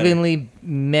way better. evenly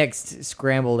mixed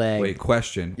scrambled egg. Wait,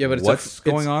 question. Yeah, but it's what's it's-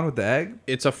 going on with the egg?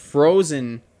 It's a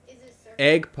frozen Is it served?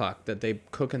 egg puck that they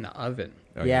cook in the oven.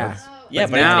 Oh, Yeah. Oh, Yeah,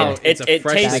 But but now it it's a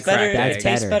freshly tastes better. cracked It egg.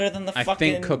 tastes Better. better than the I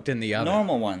fucking think cooked in the oven.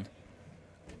 normal one.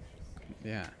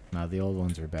 Yeah. No, the old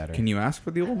ones were better. Can you ask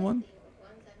for the old one?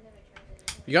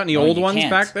 You got any No, old you ones can't.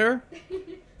 back there?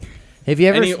 Have you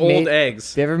ever Any made, old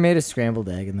eggs? Have you ever made a scrambled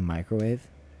egg in the microwave?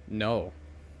 No.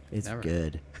 It's Never.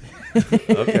 good.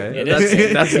 Okay. It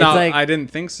is. That's It's not. like- I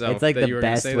didn't think so. it's like that the you were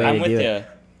gonna best say way that. I'm to with do you. it.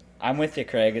 I'm with you,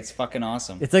 Craig. It's fucking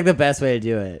awesome. It's like the best way to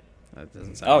do it. That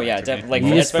doesn't sound Oh right yeah, to me. like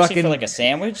You just especially fucking- for like a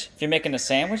sandwich. If you're making a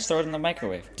sandwich, throw it in the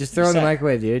microwave. Just throw it in the Set.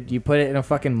 microwave, dude. You put it in a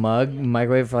fucking mug,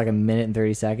 microwave for like a minute and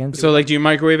 30 seconds. So like, do you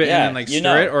microwave it Yeah, and then like you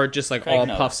stir know. it, or it just like Craig all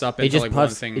knows. puffs up it into just like one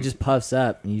puffs. thing? It just puffs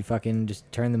up, and you fucking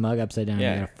just turn the mug upside down.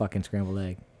 Yeah. And you got a fucking scrambled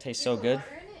egg. Tastes so good.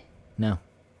 Butter in it? No.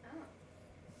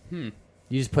 Hmm.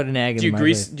 You just put an egg Do in you the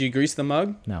grease? microwave. Do you grease the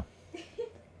mug? No.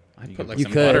 I'd put like You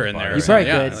some could. butter in there. You probably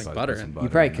yeah, could. like butter. Some In. butter You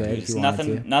probably in there. could if It's you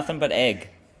wanted to. nothing but egg.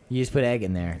 You just put egg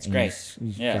in there. It's great.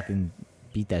 You Yeah. fucking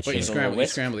beat that But you shit. scram- scramble. You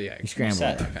whisk. scramble the egg. You scramble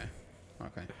set. it. Okay.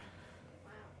 Okay.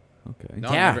 Okay.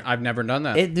 No, Yeah. I've never done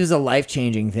that. It was a life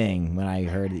changing thing when I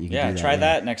heard that you could Yeah, do that. try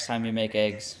that next time you make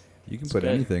eggs. You can It's put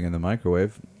good. anything in the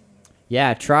microwave.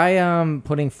 Yeah, try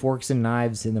putting forks and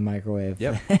knives in the microwave.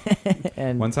 Yep.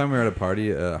 And One time we were at a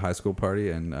party, a high school party,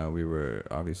 and we were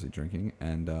obviously drinking,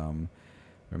 and we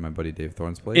were at my buddy Dave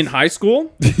Thorne's place. In high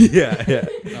school? yeah, yeah.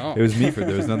 Oh. It was me for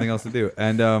there was nothing else to do,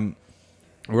 and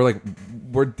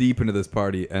we're deep into this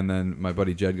party, and then my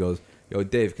buddy Jed goes, "Yo,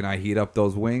 Dave, can I heat up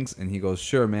those wings?" And he goes,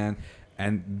 "Sure, man."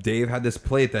 And Dave had this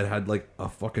plate that had like a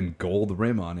fucking gold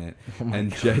rim on it,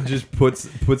 and Jed just puts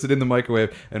it in the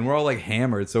microwave, and we're all like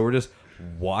hammered, so we're just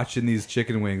watching these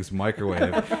chicken wings microwave,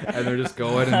 and they're just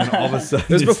going, and then all of a sudden,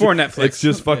 This is it's- before Netflix. It's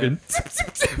just fucking,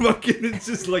 fucking, it's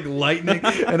just like lightning,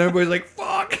 and everybody's like,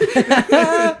 "Fuck!"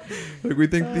 Like we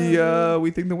think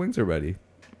the wings are ready.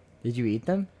 did you eat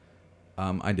them?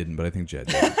 I didn't, but I think Jed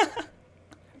did.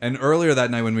 And earlier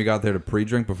that night when we got there to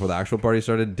pre-drink before the actual party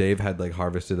started, Dave had like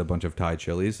harvested a bunch of Thai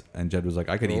chilies, and Jed was like,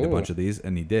 "I could eat a Oh. bunch of these,"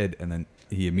 and he did, and then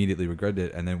he immediately regretted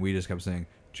it, and then we just kept saying,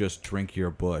 "Just drink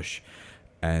your bush."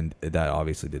 And that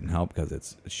obviously didn't help because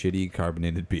it's shitty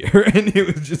carbonated beer, and it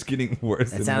was just getting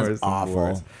worse That and sounds worse awful.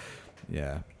 and worse.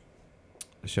 Yeah.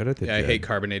 Shout out to Yeah, I Jed. hate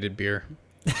carbonated beer.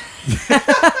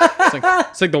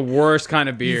 it's like the worst kind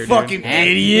of beer, dude.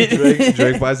 idiot.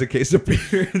 Drake buys a case of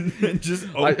beer and then just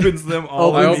opens them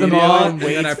all. Opens them immediately, all and and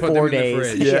then waits I put them 4 in the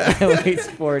days. fridge. Yeah, waits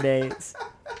 4 days.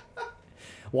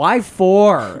 Why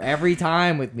 4 every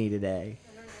time with me today?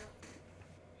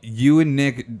 You and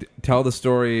Nick tell the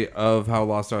story of how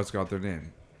Lost Arts got their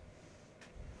name.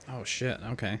 Oh shit.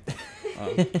 Okay.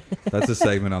 That's a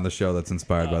segment on the show that's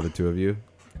inspired by the two of you.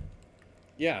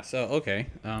 Yeah. So okay.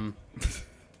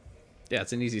 Yeah,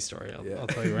 it's an easy story. I'll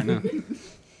tell you right now.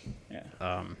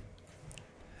 Yeah.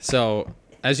 So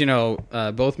as you know,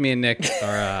 both me and Nick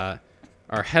are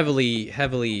heavily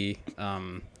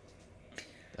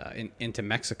into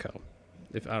Mexico.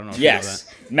 If I don't know if you know Yes,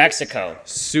 that. Mexico.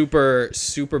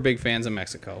 Super big fans of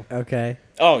Mexico. Okay.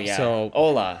 Oh yeah. So-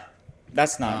 Hola.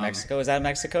 That's not Mexico. Is that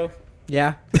Mexico?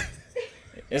 Yeah.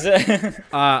 Is it?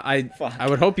 I Fuck.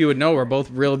 would hope you would know we're both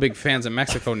real big fans of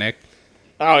Mexico, Nick.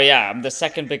 Oh yeah, I'm the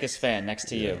second biggest fan next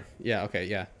to you. Yeah. Okay.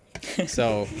 Yeah.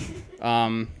 So,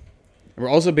 we're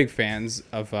also big fans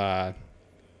of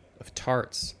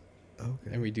tarts.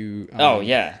 Okay. And we do. Oh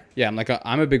yeah. Yeah.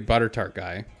 I'm a big butter tart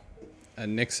guy.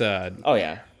 And Nick's Oh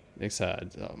yeah.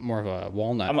 more of a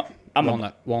walnut. I'm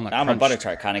walnut. a crunch. butter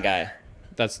tart kind of guy.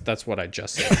 That's what I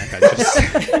just said. Nick. I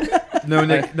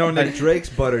just, No, Nick. Drake's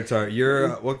butter tart.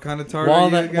 You're what kind of tart?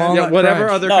 Walnut- are you again? walnut- yeah, whatever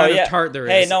crunch. other No, kind yeah. of tart there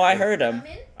is. Hey, no, I heard him.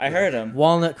 I heard him.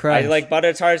 Walnut I crunch. like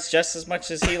butter tarts just as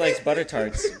much as he likes butter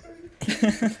tarts.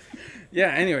 Yeah.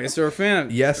 Anyway, so we're a fan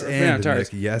of Yes, we're a fan of and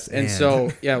tarts. Nick. Yes, And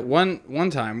so yeah, one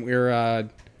time we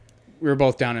were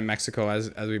both down in Mexico as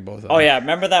we both. Oh yeah,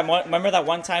 remember that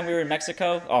one time we were in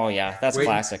Mexico? Oh yeah, that's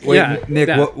classic. Wait, Yeah, Nick.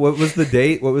 yeah. What was the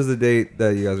date? What was the date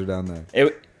that you guys were down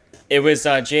there? It was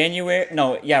January.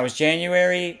 No, yeah, it was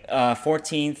January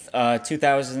 14th,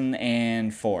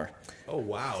 2004. Oh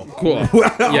wow. Cool.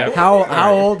 Yeah.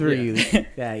 How old were you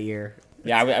that year?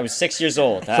 Yeah, I was 6 years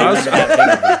old. I I was- remember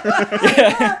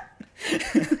that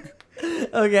vividly.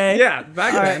 Okay. Yeah,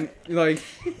 back then, like,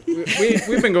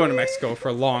 we've been going to Mexico for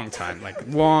a long time.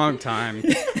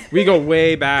 We go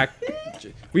way back.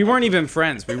 We weren't even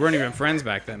friends. We weren't even friends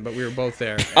back then, but we were both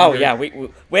there. Oh yeah,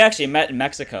 we actually met in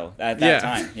Mexico at that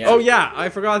time. Yeah. Oh yeah, I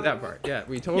forgot that part. Yeah,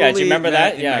 we totally. Yeah, do you remember met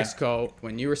that? in Yeah. Mexico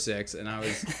when you were 6 and I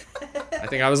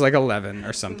think I was like 11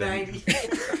 or something.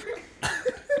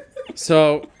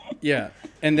 So yeah,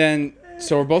 and then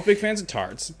we're both big fans of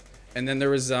tarts. And then there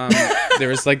was like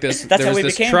this. That's there how was we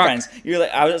this became truck. friends. You're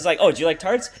like, I was like, oh, do you like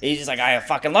tarts? And he's just like, I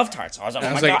fucking love tarts. I was like, oh I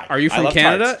my was like, god, "Are you I from love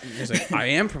Canada?" tarts. And he's like, "I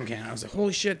am from Canada." I was like,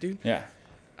 "Holy shit, dude!" Yeah,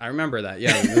 I remember that.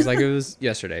 Yeah, it was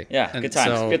yesterday. yeah, And good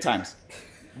times, so good times.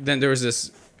 Then there was this,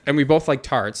 and we both like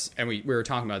tarts, and we were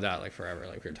talking about that like forever.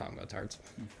 Like we were talking about tarts.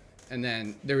 And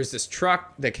then there was this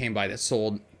truck that came by that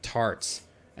sold tarts,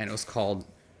 and it was called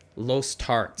Los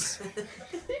Tarts.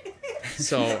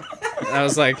 So I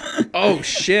was like, "Oh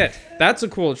shit, that's a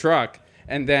cool truck."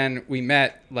 And then we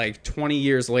met like 20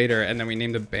 years later, and then we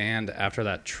named a band after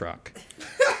that truck.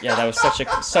 Yeah, that was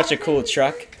such a cool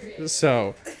truck.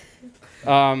 So,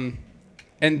 and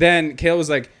then Kale was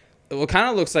like, "Well, it kind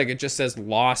of looks like it just says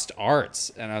Lost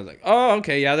Arts," and I was like, "Oh,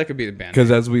 okay, yeah, that could be the band."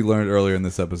 Because as we learned earlier in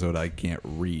this episode, I can't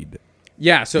read.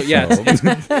 Yeah, so yeah,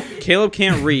 it's Caleb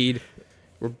can't read.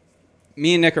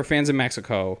 Me and Nick are fans of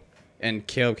Mexico, and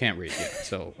Caleb can't read. Yeah,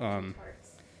 so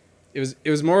it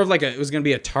was more of like it was gonna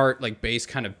be a tart like bass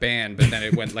kind of band, but then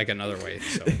it went like another way.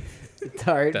 So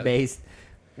Tart That- based.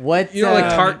 What? you know, like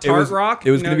tart it was- rock.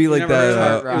 it was You gonna know- be you like never heard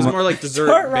that, of it? It was more like dessert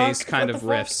Tart rock? based kind of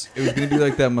riffs. It was gonna be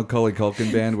like that Macaulay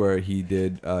Culkin band where he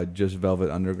did just Velvet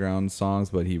Underground songs,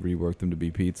 but he reworked them to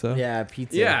be pizza. Yeah,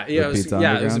 pizza. Yeah, The yeah, it was Pizza a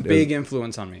Underground? big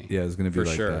influence on me. Yeah, it was gonna be For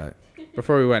like sure. that.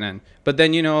 Before we went in. But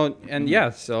then, you know, and yeah,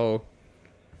 so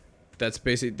that's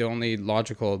basically the only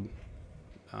logical,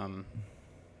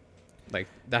 like,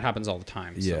 that happens all the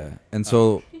time. So. Yeah, and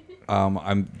so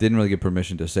I didn't really get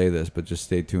permission to say this, but just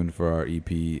stay tuned for our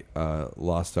EP.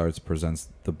 Lost Arts presents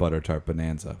the Butter Tart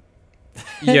Bonanza.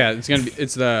 Yeah,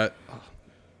 it's the,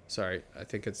 sorry, I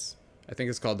think it's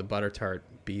called the Butter Tart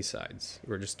B-Sides.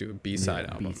 We're just doing a B-side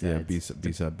album. Yeah, B-sides.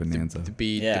 B-side Bonanza. The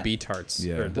B tarts.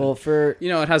 Yeah. Or the- Well, for you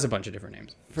know, it has a bunch of different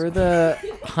names. For the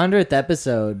 100th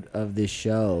episode of this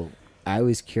show, I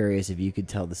was curious if you could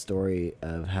tell the story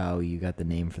of how you got the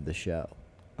name for the show.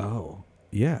 Oh,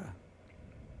 yeah.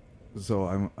 So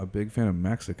I'm a big fan of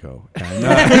Mexico. And,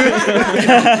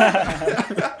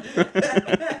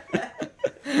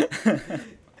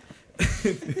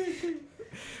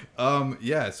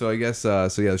 yeah. So I guess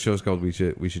the show's called We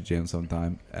Should Jam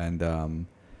Sometime, and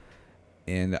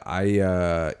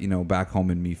I back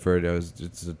home in Meaford, I was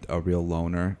just a real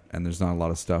loner, and there's not a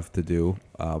lot of stuff to do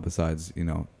besides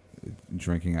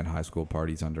drinking at high school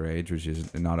parties underage, which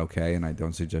is not okay, and I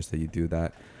don't suggest that you do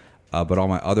that. But all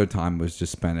my other time was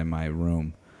just spent in my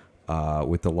room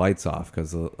with the lights off,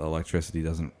 because the electricity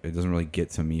doesn't really get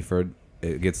to Meaford.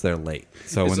 It gets there late.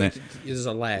 So There's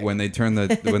a lag. when they turn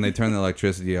the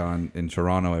electricity on in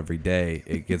Toronto every day,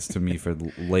 it gets to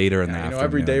Meaford later in the afternoon.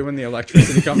 every day when the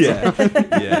electricity comes on.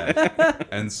 Yeah.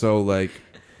 And so like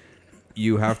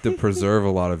you have to preserve a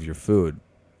lot of your food,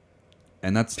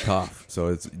 and that's tough.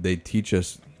 So they teach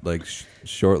us like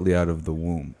shortly out of the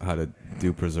womb how to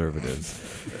do preservatives.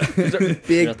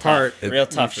 Big Real part. tough, real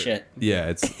tough shit. Yeah,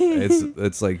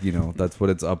 it's like that's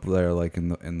what it's up there like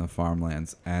in the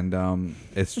farmlands, and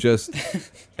it's just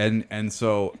and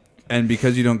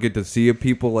because you don't get to see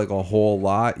people like a whole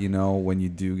lot, when you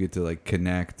do get to like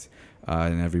connect,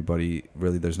 and everybody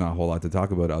really, there's not a whole lot to talk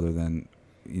about other than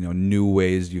new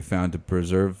ways you found to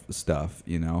preserve stuff,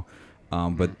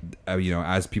 but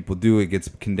as people do, it gets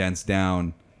condensed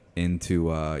down into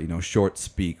short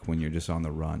speak when you're just on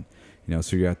the run,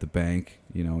 so you're at the bank,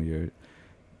 you're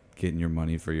getting your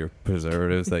money for your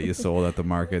preservatives that you sold at the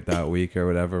market that week or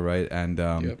whatever, right? And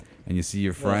and you see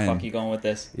your Where friend. the fuck you going with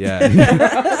this? Yeah.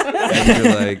 And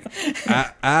you're like,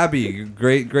 Abby,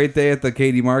 great day at the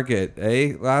Katy Market,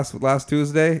 eh? Last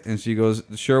Tuesday? And she goes,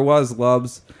 sure was,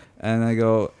 Lubs. And I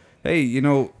go, hey,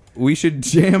 we should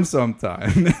jam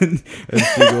sometime. And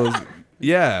she goes,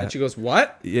 yeah. And she goes,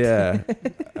 what? Yeah.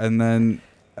 And then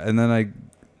I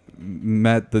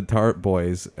met the Tart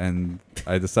Boys, and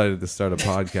I decided to start a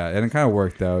podcast, and it kind of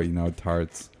worked out,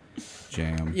 Tarts,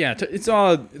 jam. Yeah, it's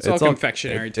all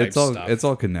confectionery type stuff. It's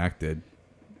all connected.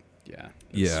 Yeah.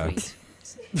 Yeah.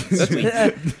 Sweet.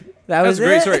 That was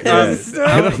That's a great it?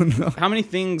 story. How many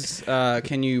things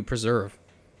can you preserve?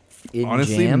 In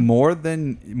Honestly, jam? more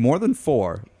than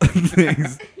 4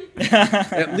 things.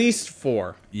 At least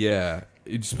 4. Yeah,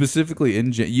 specifically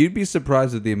in jam. You'd be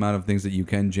surprised at the amount of things that you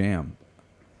can jam.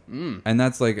 And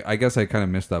that's like, I guess I kind of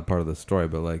missed that part of the story,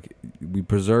 but like we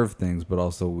preserve things, but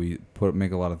also we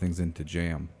make a lot of things into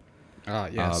jam. Ah,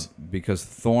 yes. Because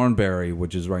Thornberry,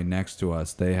 which is right next to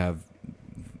us, they have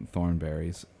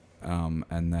thornberries, and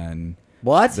then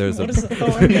What? there's What a is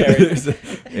a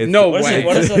thornberry? No What way.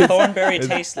 does a thornberry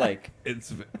taste like?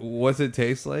 it's what's it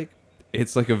taste like?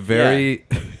 It's like a very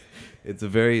it's a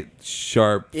very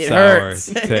sharp It sour hurts.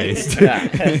 taste.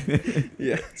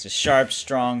 Yeah. It's a sharp,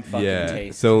 strong fucking Yeah.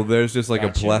 taste. So there's just like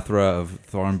Gotcha. a plethora of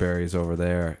thornberries over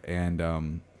there, and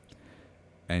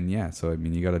yeah. So I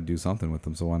mean, you got to do something with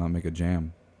them. So why not make a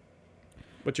jam?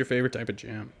 What's your favorite type of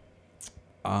jam?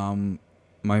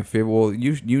 My favorite. Well,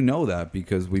 you know that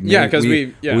because we made, Yeah, 'cause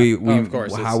we- yeah. Oh, of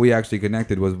course, how it's- we actually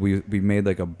connected was we made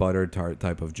like a butter tart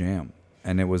type of jam,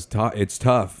 and it was tough. It's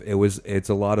tough. It's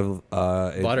a lot of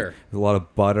Butter. a lot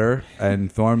of butter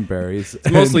and thornberries.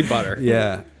 It's mostly butter.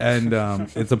 Yeah, and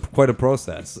it's quite a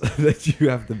process that you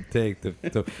have to take.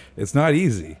 It's not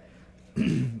easy,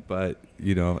 but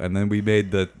you know. And then we made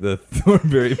the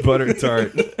thornberry butter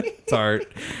tart,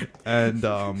 and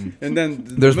And then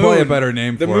the there's probably a moon- better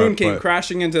name The for moon it, came but-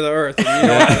 crashing into the earth. And you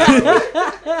know how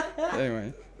that goes.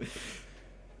 Anyway.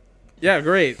 Yeah,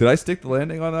 great. Did I stick the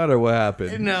landing on that, or what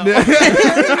happened? No. No,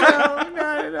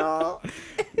 not at all.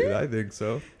 Dude, I think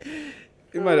so.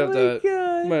 You might have to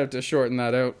God. might have to shorten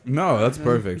that out. No, that's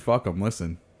perfect. Fuck them.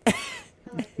 Listen.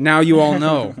 Now you all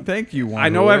know. Thank you. I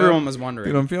know Julia. everyone was Dude,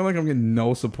 wondering. I'm feeling like I'm getting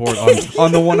no support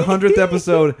on the 100th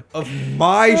episode of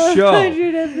my show.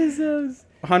 100 episodes.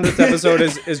 100th episode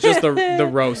is just the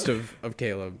roast of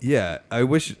Caleb. Yeah, I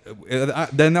wish.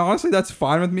 Then honestly, that's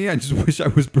fine with me. I just wish I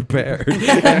was prepared.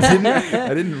 I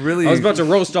didn't really. I was about to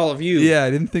roast all of you. Yeah, I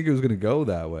didn't think it was gonna go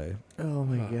that way. Oh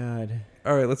my god.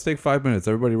 All right, let's take 5 minutes.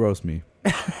 Everybody roast me.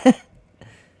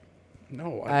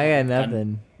 No, I got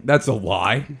nothing. That's a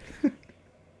lie.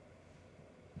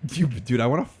 Dude, I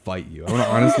want to fight you. I want to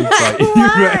honestly fight you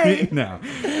right now.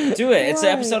 Do it. It's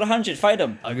episode 100. Fight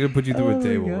him. I'm gonna put you through Oh a my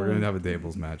table. God. We're gonna have a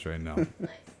tables match right now.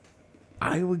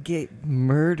 I would get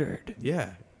murdered.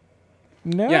 Yeah.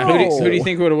 No. Yeah, who do you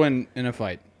think would have won in a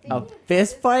fight? A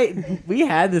fist fight? We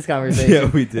had this conversation. Yeah,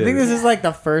 we did. I think this is like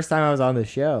the first time I was on the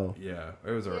show. Yeah,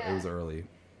 it was early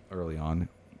on.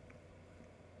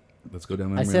 Let's go down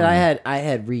memory I said lane. I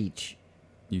had reach.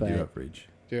 You do but- have reach.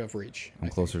 Do you have reach? I'm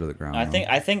closer to the ground. I now.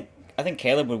 think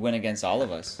Caleb would win against all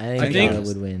of us. I I think think- Caleb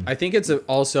would win. I think it's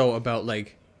also about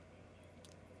like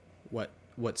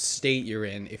what state you're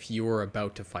in if you were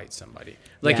about to fight somebody.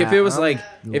 Like if Yeah, it was I'm like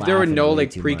if there were laughing no way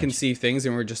like too much. preconceived things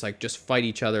and we're just fight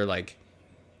each other like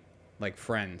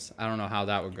friends. I don't know how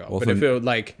that would go. Also- but if it would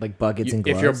like buckets and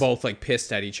gloves. if you're both like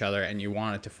pissed at each other and you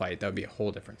wanted to fight, that would be a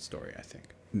whole different story, I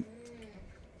think.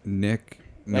 Nick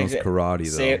knows Like, karate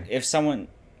Say though. if someone.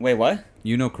 Wait, what?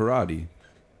 You know karate.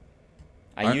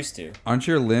 I Aren't- used to. Aren't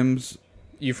your limbs?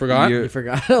 You forgot? You're- You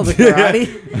forgot all the karate?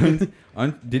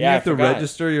 Didn't you Yeah, I have to forgot.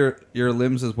 register your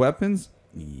limbs as weapons?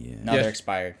 Yeah. No, Yeah. they're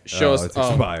expired. Show Oh, us it's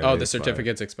expired, the it's expired.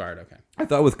 certificate's expired. Okay. I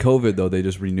thought with COVID though they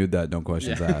just renewed that. No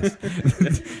questions asked.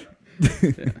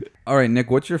 All right, Nick.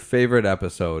 What's your favorite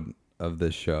episode of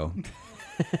this show?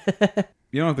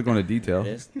 You don't have to go into detail.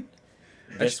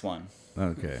 This one.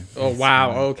 Okay. Oh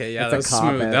wow. Okay, yeah, That's that a was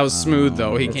smooth. cop-out. That was smooth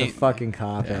though. He It's a can't. fucking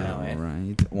cop out. All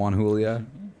right. Juan Julia.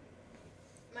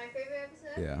 My favorite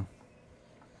episode? Yeah.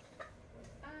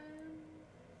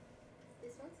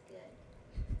 This one's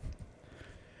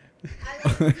good.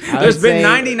 I like, I There's would been say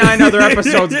 99 other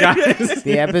episodes, guys.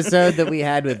 The episode that we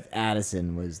had with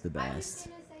Addison was the I was best.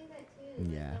 gonna say that too.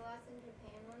 Yeah. The Lost in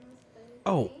Japan one was pretty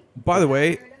Oh, funny. by the Have you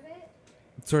way, heard of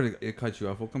it? sorry to cut you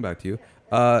off. We'll come back to you.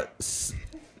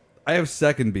 I have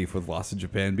second beef with Lost in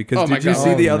Japan because Oh my did you God.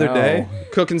 see the Oh, other no. day?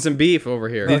 Cooking some beef over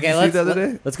here. Did you see the other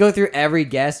day? let's go through every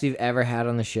guest we've ever had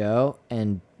on the show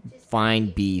and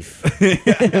find beef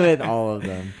with all of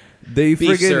them. They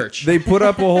Beef search. they put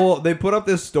up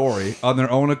this story on their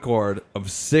own accord of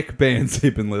sick bands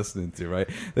they've been listening to, right?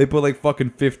 They put like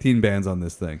fucking 15 bands on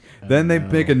this thing. Then they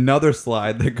make another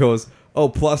slide that goes, "Oh,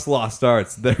 plus Lost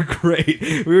Arts. They're great."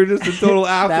 We were just a total was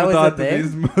a afterthought to thing?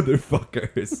 these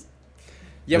motherfuckers.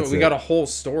 Yeah, That's but we it. got a whole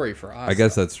story for us. I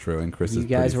guess that's true. And Chris You is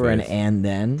guys pretty were an faced. and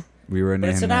then. We were an But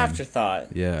it's and an then.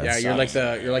 afterthought. Yeah. Yeah, you're like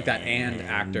that and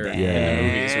actor in the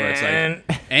movies where it's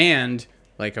like and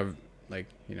like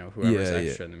you know whoever's Yeah,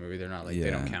 extra in the movie, they're not like they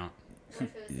Yeah. don't count.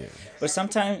 But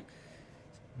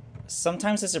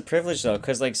sometimes it's a privilege though,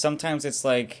 because like sometimes it's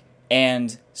like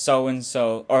and so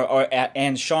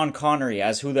and Sean Connery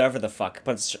as whoever the fuck,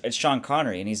 but it's Sean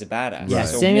Connery and he's a badass. Yeah,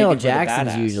 So Samuel make it for the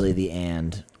Jackson's badass. usually the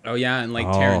and. Oh yeah, and like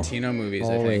Oh. Tarantino movies.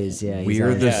 Always, yeah. he's We're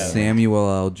always- the Yeah. Samuel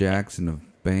L. Jackson of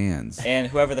bands. And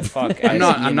whoever the fuck. I'm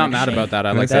not mad about that.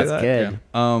 I like That's that. good.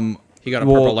 Yeah. He got a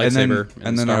purple lightsaber.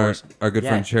 And then our good Yeah.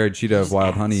 friend Cherry Cheetah of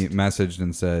Wild Honey messaged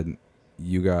and said,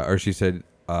 she said,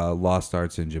 Lost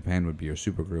Arts in Japan would be your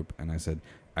supergroup. And I said,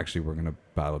 actually, we're going to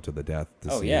battle to the death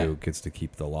to see who gets to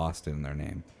keep the Lost in their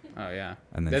name. Oh yeah.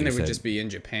 And then then she they would said- just be in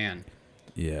Japan.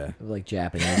 Yeah. Like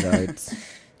Japanese arts.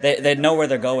 They know where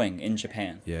they're going in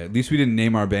Japan. Yeah. At least we didn't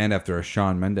name our band after a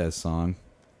Shawn Mendes song.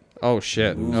 Oh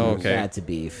shit. Oh, okay. That's a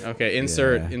beef. Okay.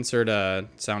 Insert Yeah. a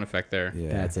sound effect there. Yeah.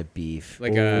 That's a beef.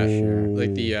 Like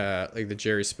like the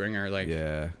Jerry Springer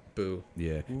Yeah. boo.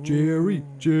 Yeah. Jerry.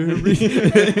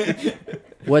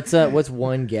 What's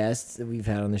one guest that we've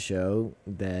had on the show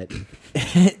that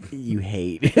you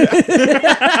hate?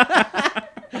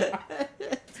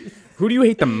 Who do you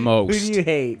hate the Who most? do you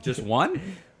hate? Just one?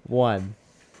 One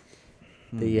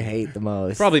that you hate the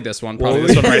most. Probably this one. Probably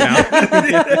this one right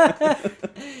now.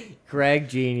 Craig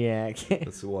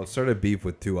Geniac. Well, I've started beef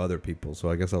with two other people, so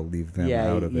I guess I'll leave them yeah,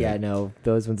 out of it. yeah, no,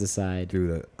 those ones aside.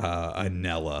 Dude,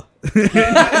 Anella.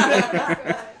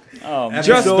 Oh, man.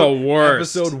 Just the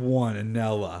worst. Episode 1,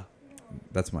 Anella.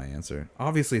 That's my answer.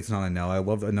 Obviously, it's not Anella. I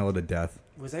love Anella to death.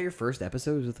 Was that your first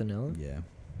episode with Anella? Yeah.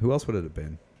 Who else would it have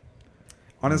been?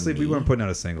 Honestly, if we weren't putting out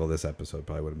a single, this episode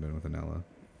probably would have been with Anella.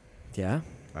 Yeah.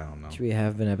 I don't know. Should we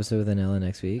have an episode with Anella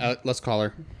next week? Let's call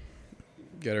her.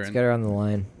 Get her Let's in. get her on the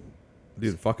line.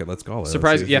 Dude, fuck it. Let's call her.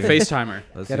 Surprise! Let's see Yeah, if she- FaceTime her.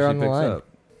 let's Get see her if on she the picks line. up.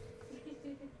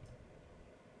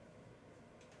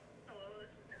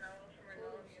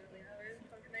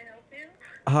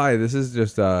 Hi, this is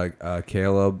just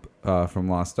Caleb from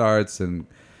Lost Arts and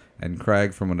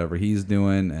Craig from whatever he's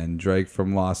doing, and Drake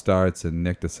from Lost Arts, and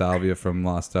Nick DeSalvia from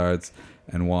Lost Arts,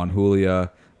 and Juan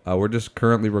Julia. We're just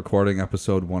currently recording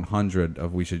episode 100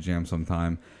 of We Should Jam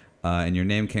Sometime, and your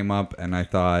name came up, and I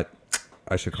thought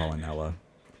I should call Anella.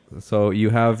 So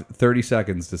you have 30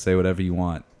 seconds to say whatever you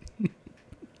want.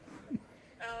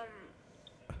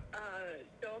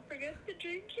 Don't forget to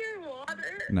drink your water.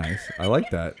 Nice. I like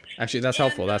that. Actually, that's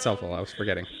helpful. That's helpful. I was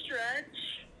forgetting. Stretch.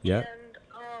 Yeah. And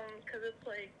cause it's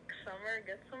like summer,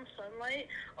 get some sunlight.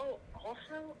 Oh,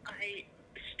 also I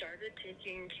started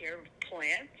taking care of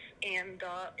plants, and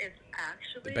it's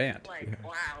actually The band. like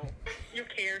wow, you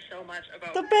care so much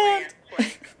about The band. plants.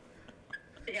 Like,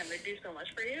 damn, they do so much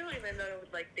for you, even though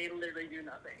like they literally do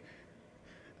nothing.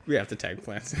 We have to tag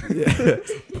plants.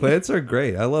 Plants are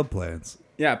great. I love plants.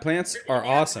 Yeah, plants are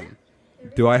awesome.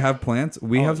 Do I have plants?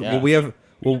 We have. yeah. Well, we have.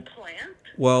 Well, Plant.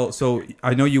 well. So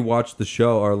I know you watch the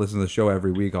show or listen to the show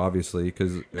every week, obviously,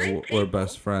 because Nice we're table.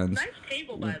 best friends. Nice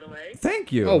table, by the way.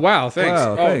 Thank you. Oh wow, thanks.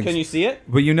 Wow, Oh, thanks. can you see it?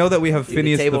 But you know that we have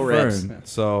Phineas the, table rips. Fern.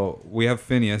 So we have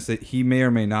Phineas. He may or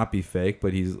may not be fake,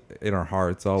 but he's in our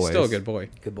hearts always. Still a good boy.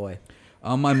 Good boy.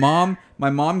 My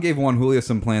mom gave Juan Julia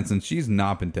some plants, and she's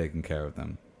not been taking care of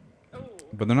them. Oh,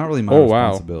 But they're not really my Oh, wow.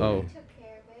 responsibility. took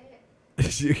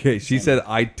care of it. she said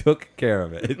I took care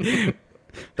of it.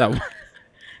 That one.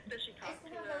 Does she I talk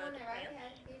still to have the one that right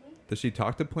hand gave me. Does she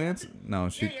talk to plants? No, Yeah,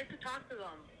 she you have to talk to them.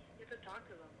 You have to talk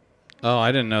to them. Oh,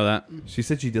 I didn't know that. she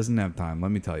said she doesn't have time.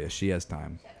 Let me tell you, she has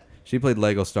time. She played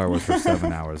Lego Star Wars for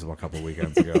 7 hours a couple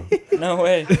weekends ago. No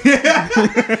way.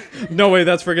 No way,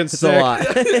 that's freaking It's sick. a lot.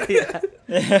 Yeah.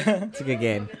 It's a good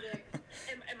game.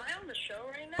 Am I on the show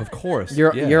right now? Of course.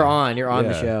 You're Yeah. you're on. You're on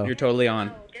the Yeah. show. You're totally on.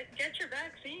 Oh, get your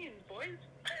vaccines, boys.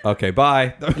 Okay,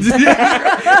 bye.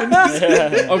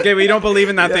 Okay, we don't believe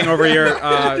in that thing over here.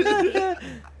 Under the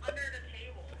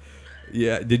table.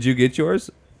 Yeah, did you get yours?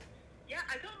 Yeah,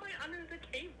 I got mine under the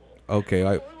table. Okay,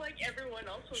 Before, like everyone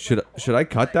else was should I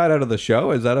cut that out of the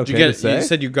show? Is that okay Did you to get? say? You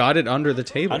said you got it under the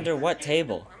table. Under what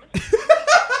table?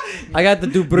 I got the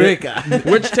Dubrica.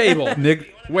 Which table?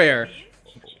 Nick, Where?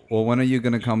 well, when are you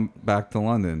gonna come back to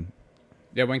London?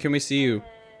 Yeah, when can we see you?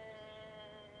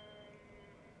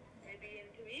 maybe in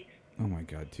 2 weeks. Oh my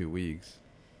God, 2 weeks.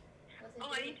 Oh,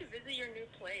 I need to visit your new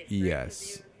place. right? 'Cause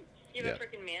Yes. You have Yeah. a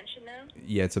freaking mansion now.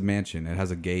 Yeah, it's a mansion. It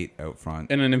has a gate out front.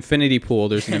 In an infinity pool.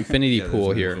 There's an infinity Yeah, there's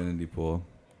pool an here. Infinity pool.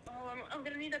 Oh, I'm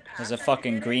gonna need a pass. There's a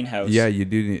fucking greenhouse. Yeah, you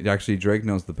do. Actually, Drake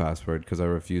knows the password because I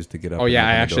refused to get up. Oh and yeah, I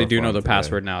open the actually door do for know him the today.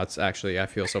 password now. It's actually I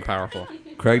feel so powerful.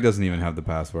 Craig doesn't even have the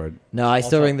password. No, I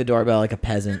still ring the doorbell like a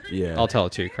peasant. Yeah. I'll tell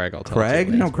it to you, Craig. I'll tell Craig?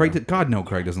 it to you. No, Craig. God, no.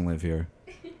 Craig doesn't live here.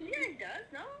 Yeah, it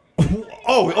does. No.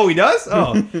 Oh, he does.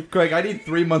 Oh, Craig, I need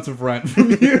 3 months of rent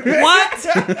from you.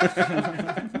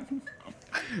 What?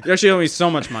 You actually owe me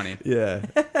so much money. Yeah,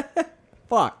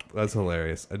 Fuck. that's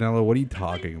hilarious. Anella, what are you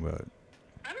talking about?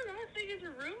 I don't know. I think it's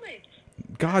your roommates.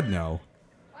 God, no.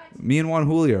 Me and Juan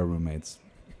Julia are roommates.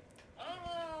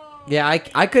 Oh. Yeah, I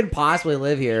couldn't possibly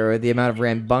live here with the amount of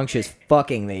rambunctious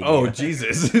fucking they do. Oh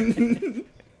Jesus.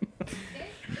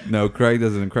 No, Craig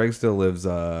doesn't. Craig still lives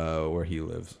where he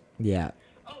lives. Yeah.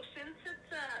 Oh,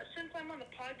 since I'm on the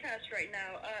podcast right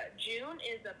now, June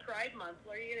is a Pride Month.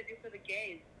 What are you gonna do for the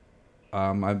gays?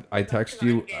 I text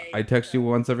you. I text you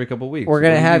once every couple weeks. We're What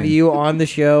going to do have mean? you on the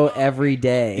show every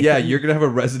day. Yeah, you're gonna have a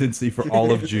residency for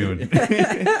all of June.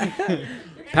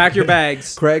 Pack your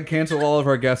bags. Craig, cancel all of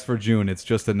our guests for June. It's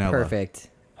just Anella. Perfect.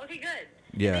 Okay, good.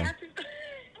 Yeah. And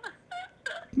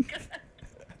they have to-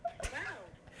 Wow.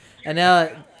 And now,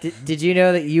 did you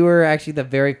know that you were actually the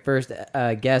very first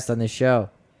guest on this show?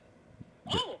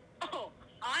 Oh,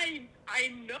 I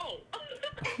know.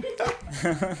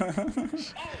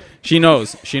 She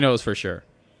knows. She knows for sure.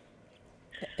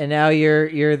 And now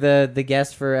you're the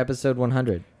guest for episode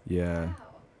 100. Yeah.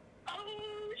 Oh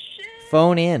shit.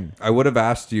 Phone in. I would have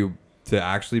asked you to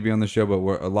actually be on the show, but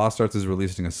Lost Arts is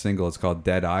releasing a single. It's called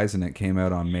Dead Eyes, and it came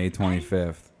out on May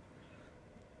 25th.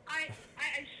 I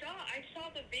saw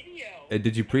the video.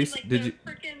 Did you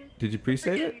did you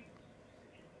pre-save it?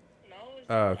 No.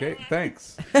 Oh, okay.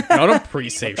 Thanks. No, don't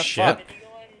pre-save shit.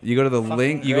 You go to the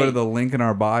link. You go to great. the link in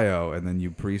our bio, and then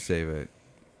you pre-save it.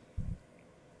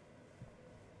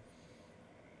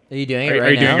 Are you doing it Are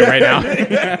right you now? doing it right now?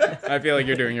 I feel like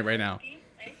you're doing it right now.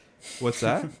 What's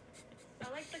that? I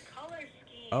like the color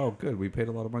scheme. Oh, good. We paid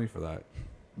a lot of money for that.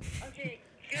 Okay,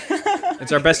 good.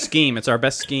 It's our best scheme. It's our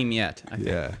best scheme yet. I think.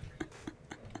 Yeah.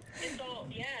 It's all,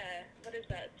 yeah. What is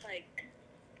that? It's like,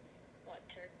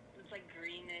 it's like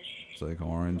greenish. It's like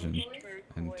orange and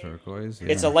turquoise.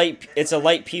 It's yeah. a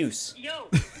light puce. Yo.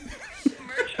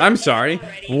 I'm sorry.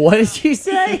 What did you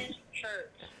say?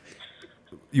 Shirts.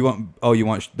 You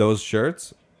want those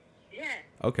shirts? Yeah.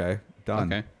 Okay,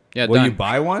 done. Okay. Yeah, Will done. you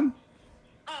buy one?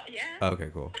 Oh, yeah. Okay,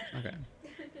 cool. Okay.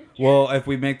 Well, if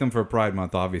we make them for Pride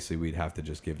Month, obviously we'd have to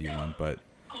just give you one. But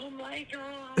Oh my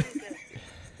god.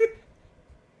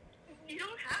 You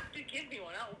don't have to give me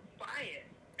one. I'll buy it.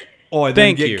 oh, and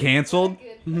Thank then get you. canceled.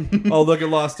 Oh, look at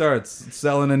Lost Arts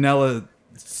selling Anella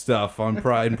stuff on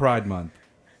Pride Month.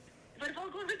 But if I'll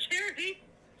go to charity.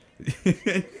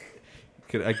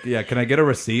 Can I get a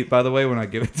receipt, by the way, when I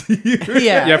give it to you?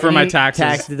 Yeah. Yeah, for my you- taxes.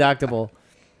 Tax deductible.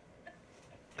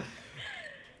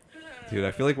 Dude,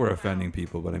 I feel like we're offending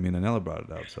people, but I mean, Anella brought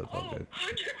it up, so it's all Oh, good. 100%.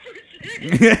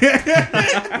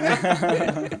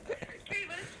 Okay, but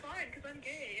it's fine because I'm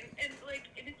gay. And like,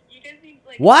 you guys need,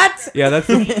 like... What? Yeah, that's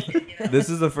you know? this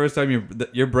is the first time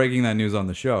you're breaking that news on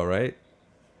the show, right?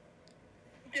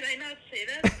 Did I not say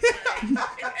that in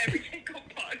every single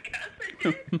podcast I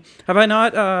did? Have I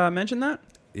not mentioned that?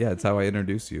 Yeah, it's how I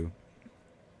introduce you.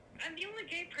 I'm the only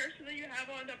gay person that you have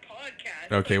on the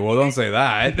podcast. Okay, well, don't say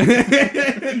that.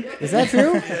 Is that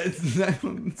true?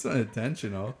 It's not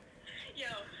intentional. Yo,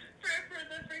 for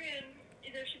the friggin',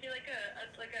 there should be like a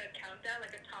countdown,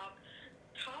 like a top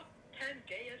 10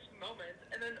 gayest moments,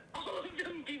 and then all of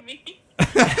them be me.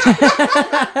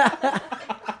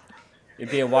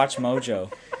 It'd be a Watch Mojo.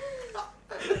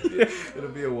 It'll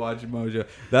be a Watch Mojo.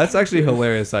 That's actually a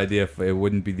hilarious idea. If it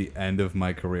wouldn't be the end of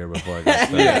my career before I got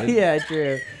started. Yeah,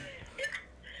 true.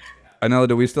 Anella,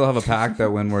 do we still have a pact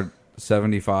that when we're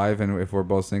 75 and if we're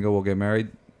both single, we'll get married?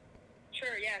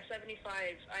 Sure, yeah,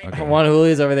 75. Okay. Juan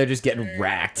Julio's over there just getting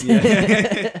racked.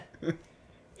 Yeah,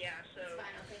 so...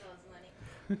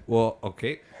 Well,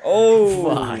 okay.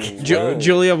 Oh, Fuck.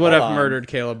 Julia would have Hold on. murdered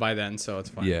Caleb by then, so it's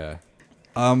fine. Yeah.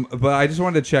 But I just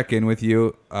wanted to check in with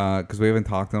you because we haven't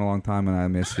talked in a long time, and I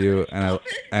miss you, and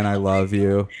I love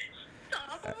you,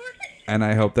 Stop. and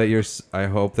I hope that you're safe.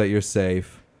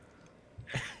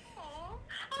 Aw,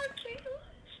 okay,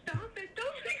 stop it.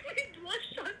 Don't make me blush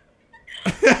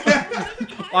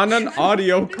On an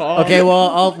audio call. Okay,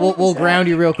 well, we'll ground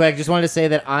you real quick. Just wanted to say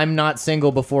that I'm not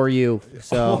single before you.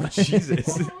 So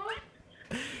Jesus.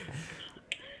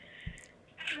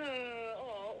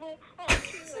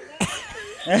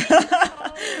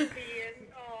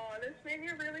 This made me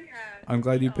really happy. I'm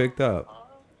glad you picked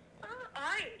up.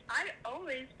 I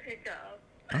always pick up.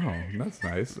 Oh, that's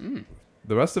nice.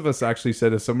 The rest of us actually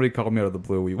said if somebody called me out of the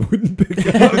blue, we wouldn't pick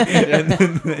up, and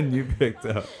then you picked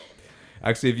up.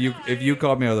 Actually, if you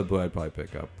called me out of the blue, I'd probably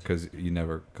pick up because you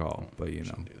never call. But you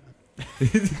know.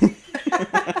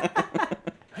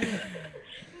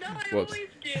 No, I Whoops. always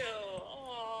do.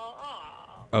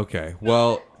 Aw. Okay.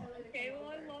 Well, Okay,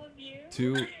 well, I love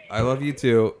you. I love you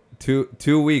too.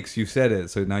 2 weeks. You said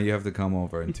it, so now you have to come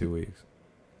over in 2 weeks.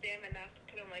 Damn it, I have to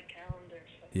put it on my calendar.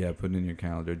 So. Yeah, put it in your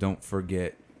calendar. Don't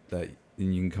forget that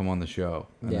you can come on the show,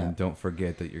 and Yeah. then don't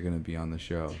forget that you're gonna be on the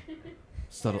show.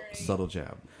 Subtle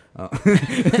jab.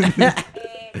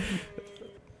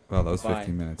 Oh, that was Bye.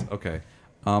 15 minutes. Okay.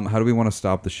 How do we want to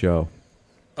stop the show?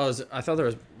 Oh, I thought there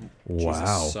was. Wow.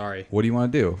 Jesus, sorry. What do you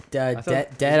want to do?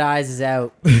 Dead Eyes is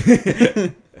out.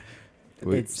 Wait,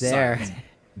 It's there.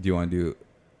 Do you want to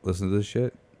listen to this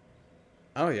shit?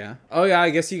 Oh yeah. Oh yeah. I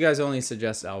guess you guys only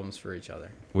suggest albums for each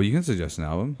other. Well, you can suggest an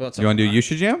album. Well, it's you want to do all You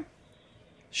Should Jam?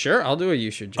 Sure, I'll do a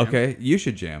You Should Jam. Okay, You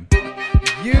Should Jam.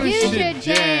 You should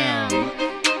jam. All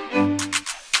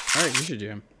right, You Should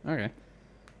Jam. Okay.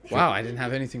 Wow, I didn't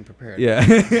have anything prepared. Yeah.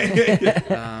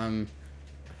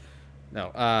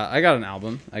 No, I got an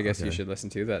album. I guess you Okay. should listen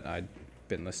to that I'd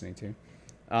been listening to.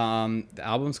 The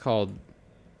album's called,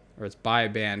 or it's by a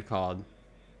band called.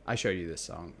 I showed you this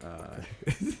song.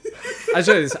 I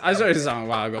showed you this song a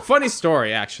while ago. Funny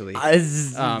story, actually. This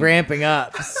is ramping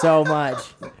up so much.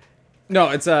 No,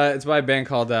 it's by a band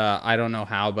called I Don't Know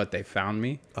How, but They Found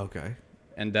Me, Okay.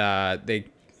 and they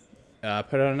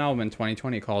put out an album in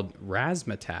 2020 called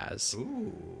Razzmatazz.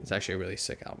 Ooh. It's actually a really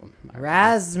sick album.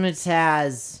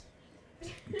 Razzmatazz.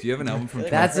 Do you have an album from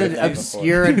That's an 2015?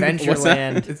 obscure that?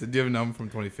 Adventureland. Do you have an album from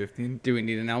 2015? Do we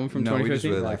need an album from No, we just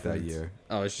 2015? really like that year.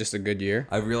 Oh, it's just a good year.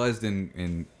 I realized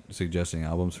in suggesting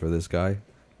albums for this guy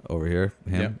over here,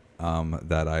 him,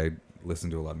 that I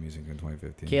listened to a lot of music in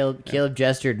 2015. Caleb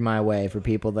gestured my way for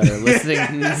people that are listening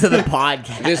to the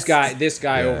podcast. This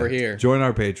guy Yeah. over here. Join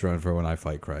our Patreon for when I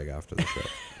fight Craig after the show.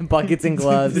 Buckets and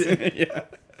gloves. All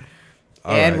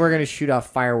And right. we're going to shoot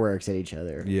off fireworks at each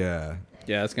other. Yeah.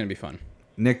 Yeah, that's gonna be fun.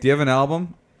 Nick, do you have an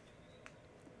album?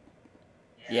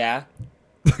 Yeah.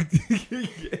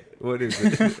 What is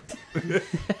it?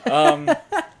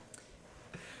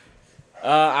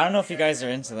 I don't know if you guys are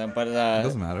into them, but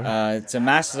doesn't matter. It's a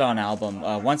Mastodon album.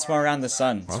 Once More Around the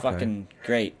Sun. It's Okay. fucking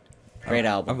great. Great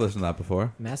album. I've listened to that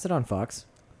before. Mastodon Fox.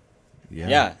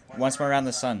 Yeah. Once More Around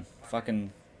the Sun.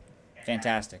 Fucking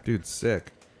fantastic. Dude,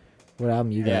 sick. What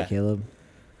album you got, Yeah. Caleb?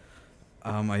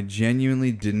 I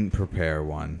genuinely didn't prepare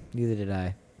one. Neither did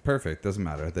I. Perfect. Doesn't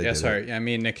matter. They Yeah, did sorry. it. Yeah,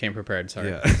 me and Nick came prepared. Sorry.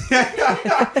 Yeah.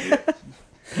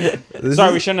 This Sorry,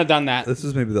 is- we shouldn't have done that. This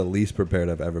is maybe the least prepared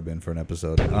I've ever been for an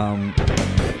episode.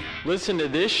 Listen to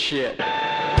this shit.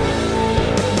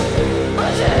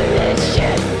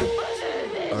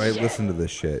 All right, listen to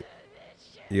this shit.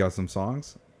 You got some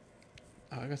songs?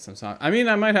 Oh, I got some songs. I mean,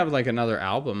 I might have like another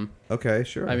album. Okay,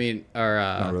 sure. I mean, or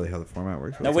not really how the format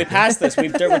works. but No, it's we okay. passed this. We're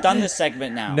done this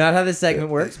segment now. Not how this segment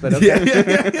works, but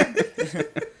okay.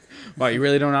 wow, you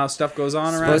really don't know how stuff goes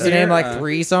on around Supposed to here? name like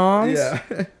 3 songs? Yeah.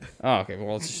 Oh, okay.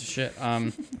 Well, it's shit. I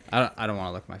don't want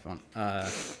to look at my phone.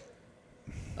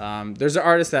 There's an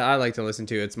artist that I like to listen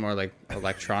to. It's more like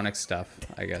electronic stuff,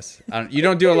 I guess. You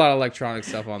don't do a lot of electronic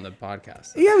stuff on the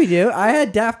podcast. Yeah, we do. I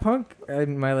had Daft Punk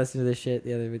in my listen to this shit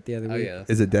the other Oh week. yeah.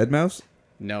 Is it Deadmau5?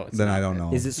 No, it's Then not. I don't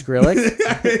know. Is it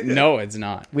Skrillex? No, it's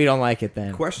not. We don't like it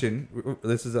then. Question.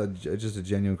 This is just a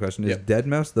genuine question. Is Yep.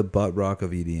 Deadmau5 the butt rock of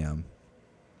EDM?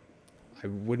 I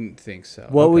wouldn't think so.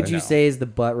 What would Okay. you No. say is the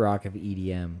butt rock of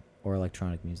EDM or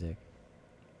electronic music?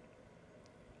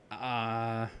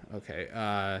 Okay.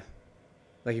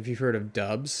 Like if you've heard of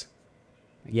dubs,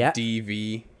 Yeah.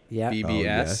 DV, Yeah. BBS, Oh,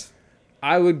 yes.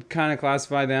 I would kind of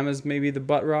classify them as maybe the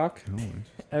butt rock.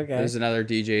 Okay. There's another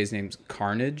DJ. His name's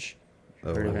Carnage.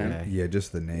 Oh, Heard of him? okay. Yeah,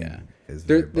 just the name. Yeah. Is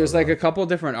There's very like a butt couple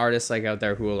different artists like out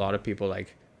there who a lot of people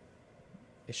like.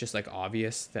 It's just like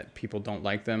obvious that people don't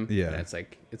like them. Yeah. And it's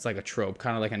like a trope,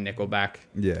 kind of like a Nickelback rock.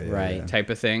 Yeah, Right. Yeah, type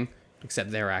of thing,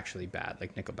 except they're actually bad.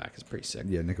 Like Nickelback is pretty sick.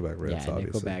 yeah Nickelback rips, yeah,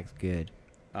 obviously. Nickelback's good.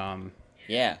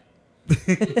 Yeah.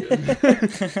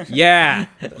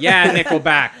 Yeah,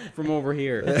 Nickelback from over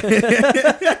here.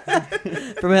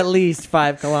 From at least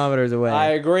 5 kilometers away. I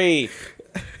agree.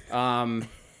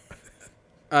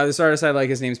 This artist I like,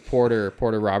 his name's Porter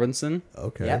Robinson.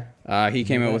 Okay. Yep. He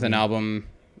came out with an album,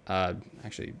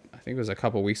 actually, I think it was a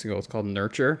couple weeks ago. It's called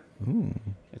Nurture. Ooh,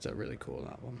 It's a really cool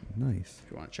album. nice.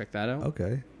 If you want to check that out.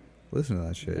 Okay. Listen to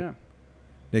that shit. Yeah.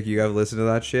 Nick, you gotta listen to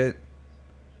that shit?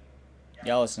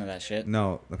 Y'all listen to that shit.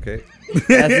 No. Okay.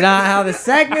 That's not how the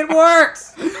segment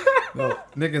works. No.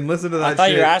 Nick, and listen to that I thought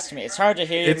shit. you were asking me. It's hard to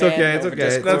hear you, It's man, okay, it's over okay.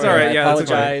 Discord. That's all right, I yeah, that's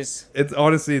okay. apologize. It's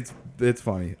honestly, it's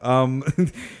funny.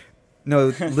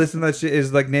 No, listen to that shit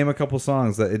is like name a couple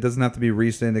songs. That it doesn't have to be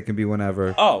recent. It can be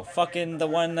whenever. Oh, fucking the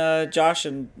one Josh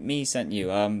and me sent you.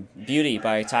 Beauty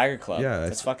by Tiger Club. Yeah,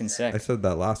 That's fucking sick. I said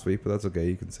that last week, but that's okay.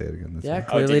 You can say it again this Yeah, week.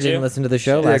 clearly did didn't you? listen to the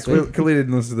show Yeah, last week. clearly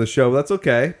didn't listen to the show, but that's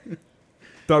okay.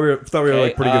 Thought we were Okay,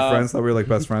 like pretty good friends. Thought we were like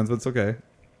best friends, but it's okay.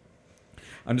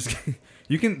 I'm just kidding.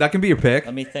 You can that can be your pick.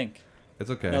 Let me think. It's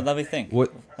okay. No, let me think.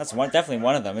 What? That's definitely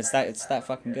one of them. It's that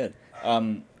fucking good.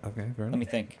 Okay, fair Let enough. me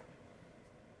think.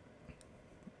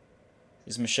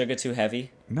 Is Meshuggah too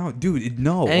heavy? No, dude,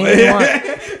 no. Anything you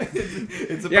want.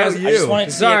 It's about Yeah, you. I just want it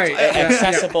to Sorry. be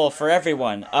accessible for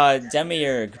everyone.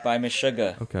 Demiurge by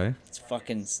Meshuggah. Okay. It's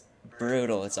fucking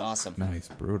brutal. It's awesome. Nice.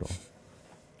 Brutal.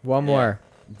 One more.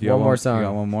 Do you One have more You song.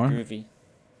 got one more? Groovy.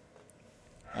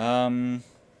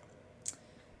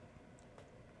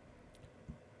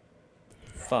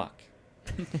 Fuck.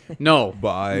 No.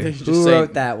 By Just Who say-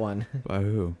 wrote that one? by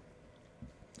who?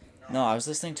 No, I was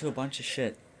listening to a bunch of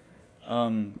shit.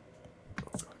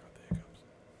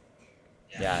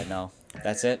 Yeah, no.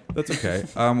 That's it. That's okay.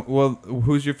 Well,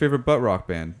 who's your favorite butt rock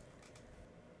band?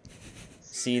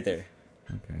 Seether.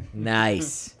 Okay.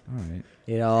 Nice. All right.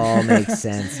 It all makes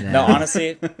sense now. No,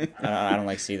 honestly, I don't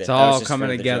like Seether. It's That was all just coming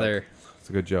for the together. joke. It's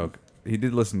a good joke. He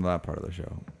did listen to that part of the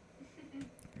show.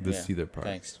 The Yeah, Seether part.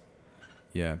 Thanks.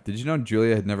 Yeah. Did you know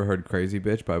Julia had never heard "Crazy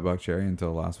Bitch" by Buck Cherry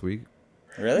until last week?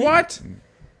 Really? What?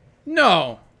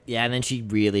 No. Yeah, and then she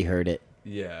really heard it.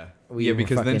 Yeah. We yeah, were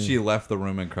because then fucking- she left the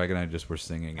room and Craig and I just were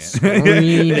singing it.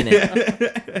 Screaming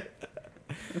it.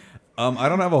 I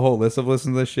don't have a whole list of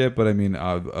listening to this shit, but I mean,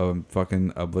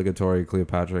 fucking obligatory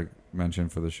Cleopatra mention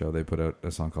for the show. They put out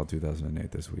a song called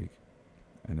 2008 this week,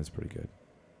 and it's pretty good.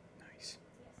 Nice.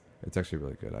 It's actually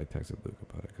really good. I texted Luke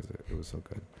about it because it was so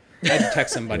good. I had to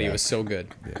text somebody. It was so good.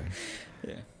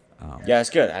 Yeah. Yeah, it's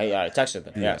good. I texted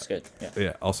them. Yeah, it's good. Yeah.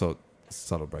 Yeah. Also,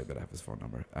 subtle bright that I have his phone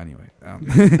number. Anyway.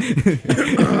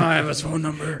 I have his phone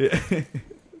number.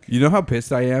 You know how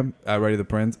pissed I am at Ready the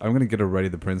Prince? I'm gonna get a Ready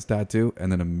the Prince tattoo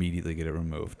and then immediately get it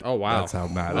removed. Oh wow. That's how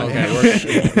mad I am.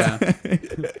 Okay.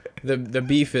 Yeah. The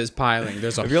beef is piling.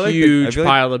 There's a feel like huge I feel like-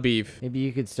 pile of beef. Maybe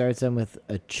you could start some with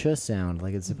a ch sound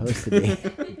like it's supposed to be.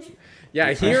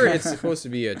 Yeah, here it's supposed to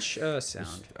be a ch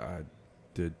sound.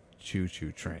 The choo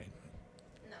choo train.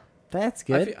 That's I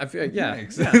good. feel, yeah.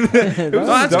 Thanks. Oh,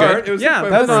 that's start. good. It was Yeah, a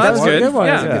that's, fun that's one. good. Good one.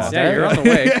 Yeah, That's a good yeah, you're on the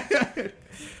way.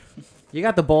 You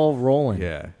got the ball rolling.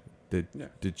 Yeah.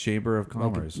 The Chamber of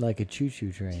Commerce. Like a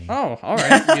choo-choo train. Oh, all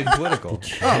right. Being political.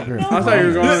 Chamber of I thought you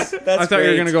were going. That's I thought you were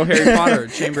great. gonna go Harry Potter,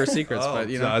 Chamber of Secrets, Oh, but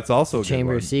you know, it's also a good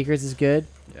Chamber one. of Secrets is good.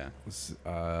 yeah,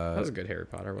 Uh, that was a good Harry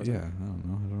Potter, yeah, wasn't I it? don't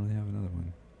know. I don't really have another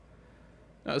one.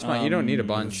 No, it's fine. You don't need a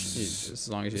bunch, as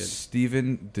long as you.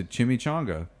 Stephen the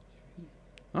Chimichanga.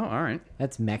 Oh, all right.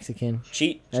 That's Mexican.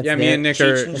 Cheat. That's Yeah, me their- and Nick are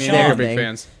Cheech and me and Nick are Chong big thing.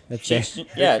 fans. That's their- Cheech,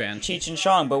 yeah, fan. Cheech and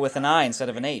Chong, but with an I instead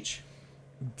of an H.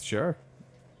 Sure.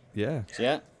 Yeah.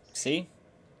 Yeah. See?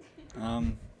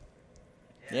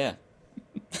 Yeah.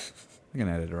 I can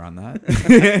edit around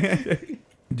that.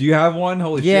 Do you have one?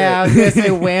 Holy Yeah, I was shit. gonna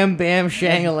say "Wham Bam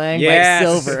Shang-a-Lang" Yes, by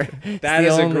Silver. that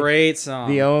It's is the a only- great song.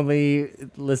 The only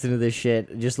listen to this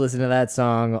shit. Just listen to that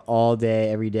song all day,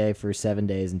 every day for 7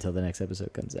 days until the next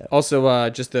episode comes out. Also,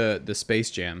 just the Space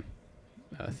Jam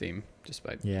theme, just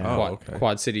by Yeah. Oh, okay.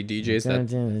 Quad City DJs. Going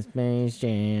That to the Space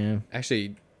Jam.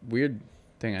 actually weird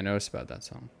thing I noticed about that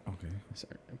song. Okay.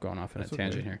 Sorry, I'm going off on That's a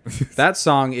tangent okay. here. That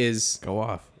song is Go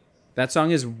off.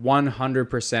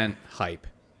 100% hype.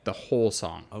 The whole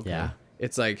song. Okay. Yeah.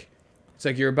 It's like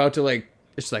you're about to like.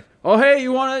 It's like, oh hey,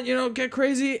 you wanna get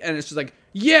crazy, and it's just like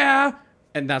yeah,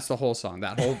 and that's the whole song.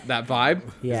 That vibe.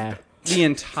 Yeah. The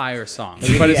entire song.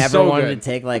 If But you it's ever so wanted good. to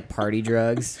take like party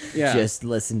drugs, Yeah. just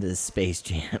listen to Space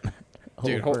Jam.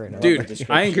 Dude, over and over.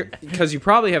 dude, because you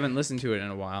probably haven't listened to it in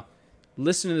a while.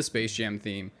 Listen to the Space Jam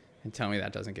theme and tell me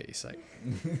that doesn't get you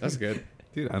psyched. That's good.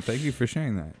 Dude, thank you for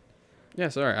sharing that. Yeah,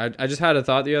 sorry. I just had a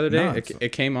thought the other day. No,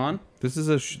 It came on. This is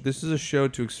a show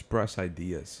to express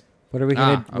ideas. What are we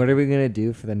gonna Ah, What are we gonna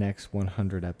do for the next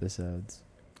 100 episodes?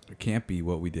 It can't be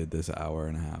what we did this hour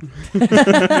and a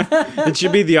half. It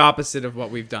should be the opposite of what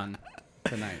we've done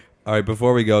tonight. All right,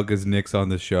 before we go, because Nick's on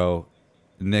the show,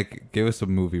 Nick, give us a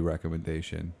movie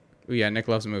recommendation. Ooh, yeah, Nick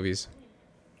loves movies.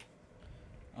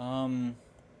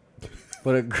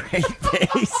 What a great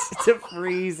face to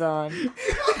freeze on.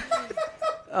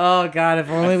 Oh god, if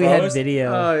only we had froze?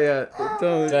 video. yeah,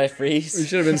 Did I freeze? we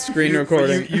should have been screen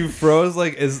recording. You froze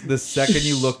like as the second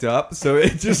you looked up, so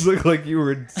it just looked like you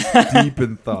were deep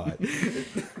in thought.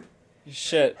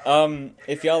 Shit.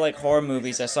 If y'all like horror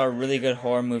movies, I saw a really good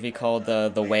horror movie called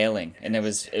The Wailing, and it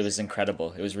was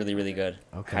incredible. It was really, really good.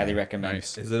 Okay. Highly recommend.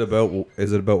 Nice. Is it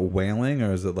about wailing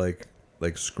or is it like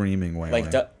screaming wailing?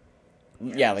 Like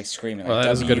yeah, like screaming. Well, Like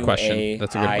that's a good question.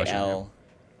 That's a good question, yeah.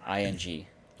 W-A-I-L-I-N-G.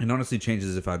 It honestly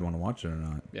changes if I'd want to watch it or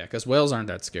not. Yeah, because whales aren't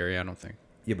that scary, I don't think.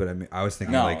 Yeah, but I mean, I was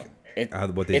thinking No, like it,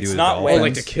 what they it's do. not with whales. Oh,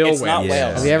 like to kill it's not whales.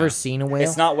 whales. Have you ever seen a whale?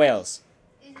 It's not whales.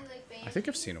 I think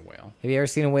I've seen a whale. Have you ever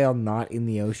seen a whale not in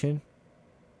the ocean?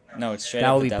 No, it's straight That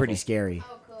up would the be pretty devil. scary.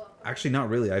 Actually, not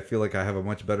really. I feel like I have a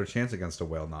much better chance against a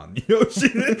whale not in the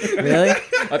ocean. Really?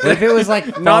 What if it was like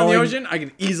Not in falling, the ocean, I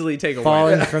can easily take a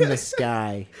falling whale. from the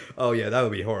sky? Oh yeah, that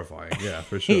would be horrifying. Yeah,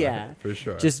 for sure. Yeah. for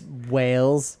sure. Just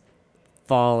whales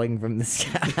falling from the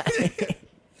sky.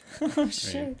 Oh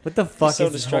shit. What the fuck so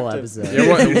is this whole destructive.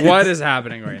 episode? Yeah, what is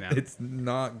happening right now? It's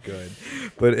not good.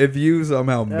 But if you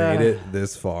somehow made it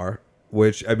this far,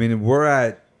 which I mean, we're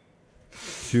at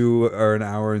 2 or an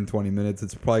hour and 20 minutes.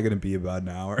 It's probably going to be about an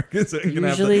hour.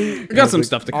 Usually, We got some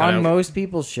stuff to cut on out. most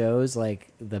people's shows, like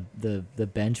the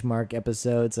benchmark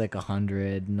episodes, like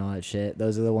 100 and all that shit.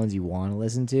 Those are the ones you want to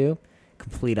listen to.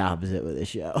 Complete opposite with this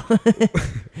show.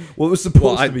 Well, it was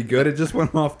supposed to be good. It just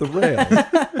went off the rails.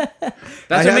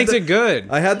 That's what makes it good.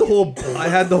 I had the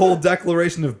whole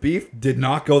declaration of beef. Did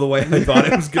not go the way I thought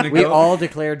it was going to We go. all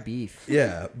declared beef.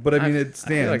 Yeah, but I mean, it I stands.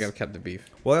 feel like I've kept the beef.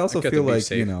 Well, I also I kept feel the beef like,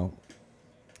 safe. you know,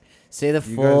 Say the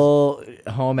You full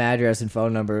home address and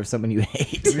phone number of someone you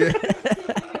hate.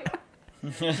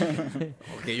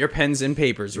 Get your pens and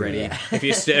papers ready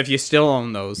if you still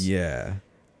own those. yeah.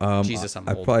 Jesus, I'm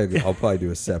old. I'll probably do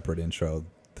a separate intro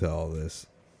to all this.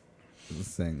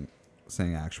 Saying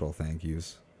actual thank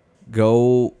yous.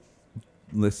 Go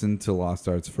listen to Lost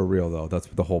Arts for real though. That's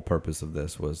the whole purpose of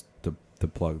this was to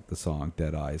plug the song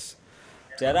Dead Eyes.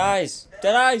 Dead eyes.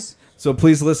 Dead eyes. So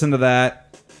please listen to that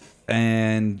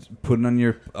and put it on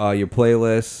your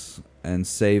playlist and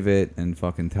save it and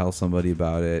fucking tell somebody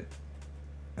about it.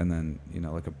 And then, you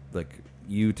know, like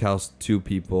you tell 2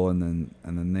 people and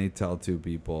then they tell 2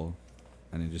 people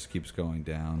and it just keeps going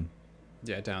down.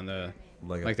 Yeah, down the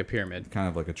Like the pyramid. Kind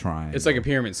of like a triangle. It's like a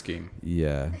pyramid scheme.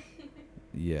 Yeah.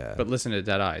 Yeah. But listen to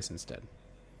Dead Eyes instead.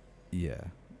 Yeah.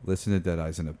 Listen to Dead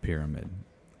Eyes in a pyramid.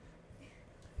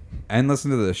 And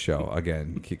listen to this show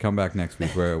again. Come back next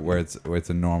week where it's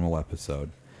a normal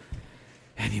episode.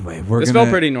 Anyway, This felt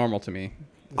pretty normal to me.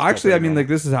 Actually, I mean, like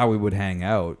this is how we would hang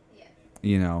out.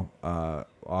 You know,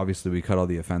 obviously we cut all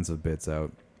the offensive bits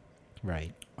out.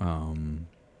 Right. Well,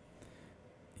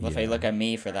 if you look at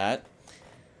me for that.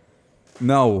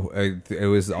 No, it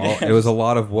was a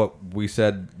lot of what we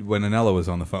said when Anella was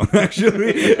on the phone.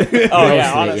 Actually. Oh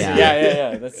yeah, honestly,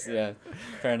 yeah. yeah. That's fair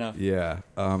enough. Yeah.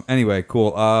 Anyway,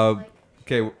 cool.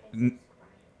 Okay,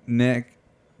 Nick,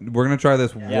 we're gonna try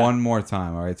this one more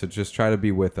time. All right, so just try to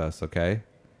be with us, okay?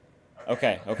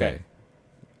 Okay.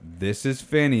 This is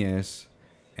Phineas,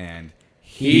 and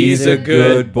He's a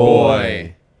good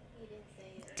boy.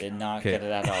 Did not Okay. get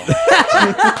it at all.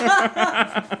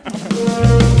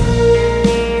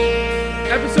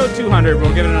 Episode 200,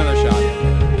 we'll give it another shot.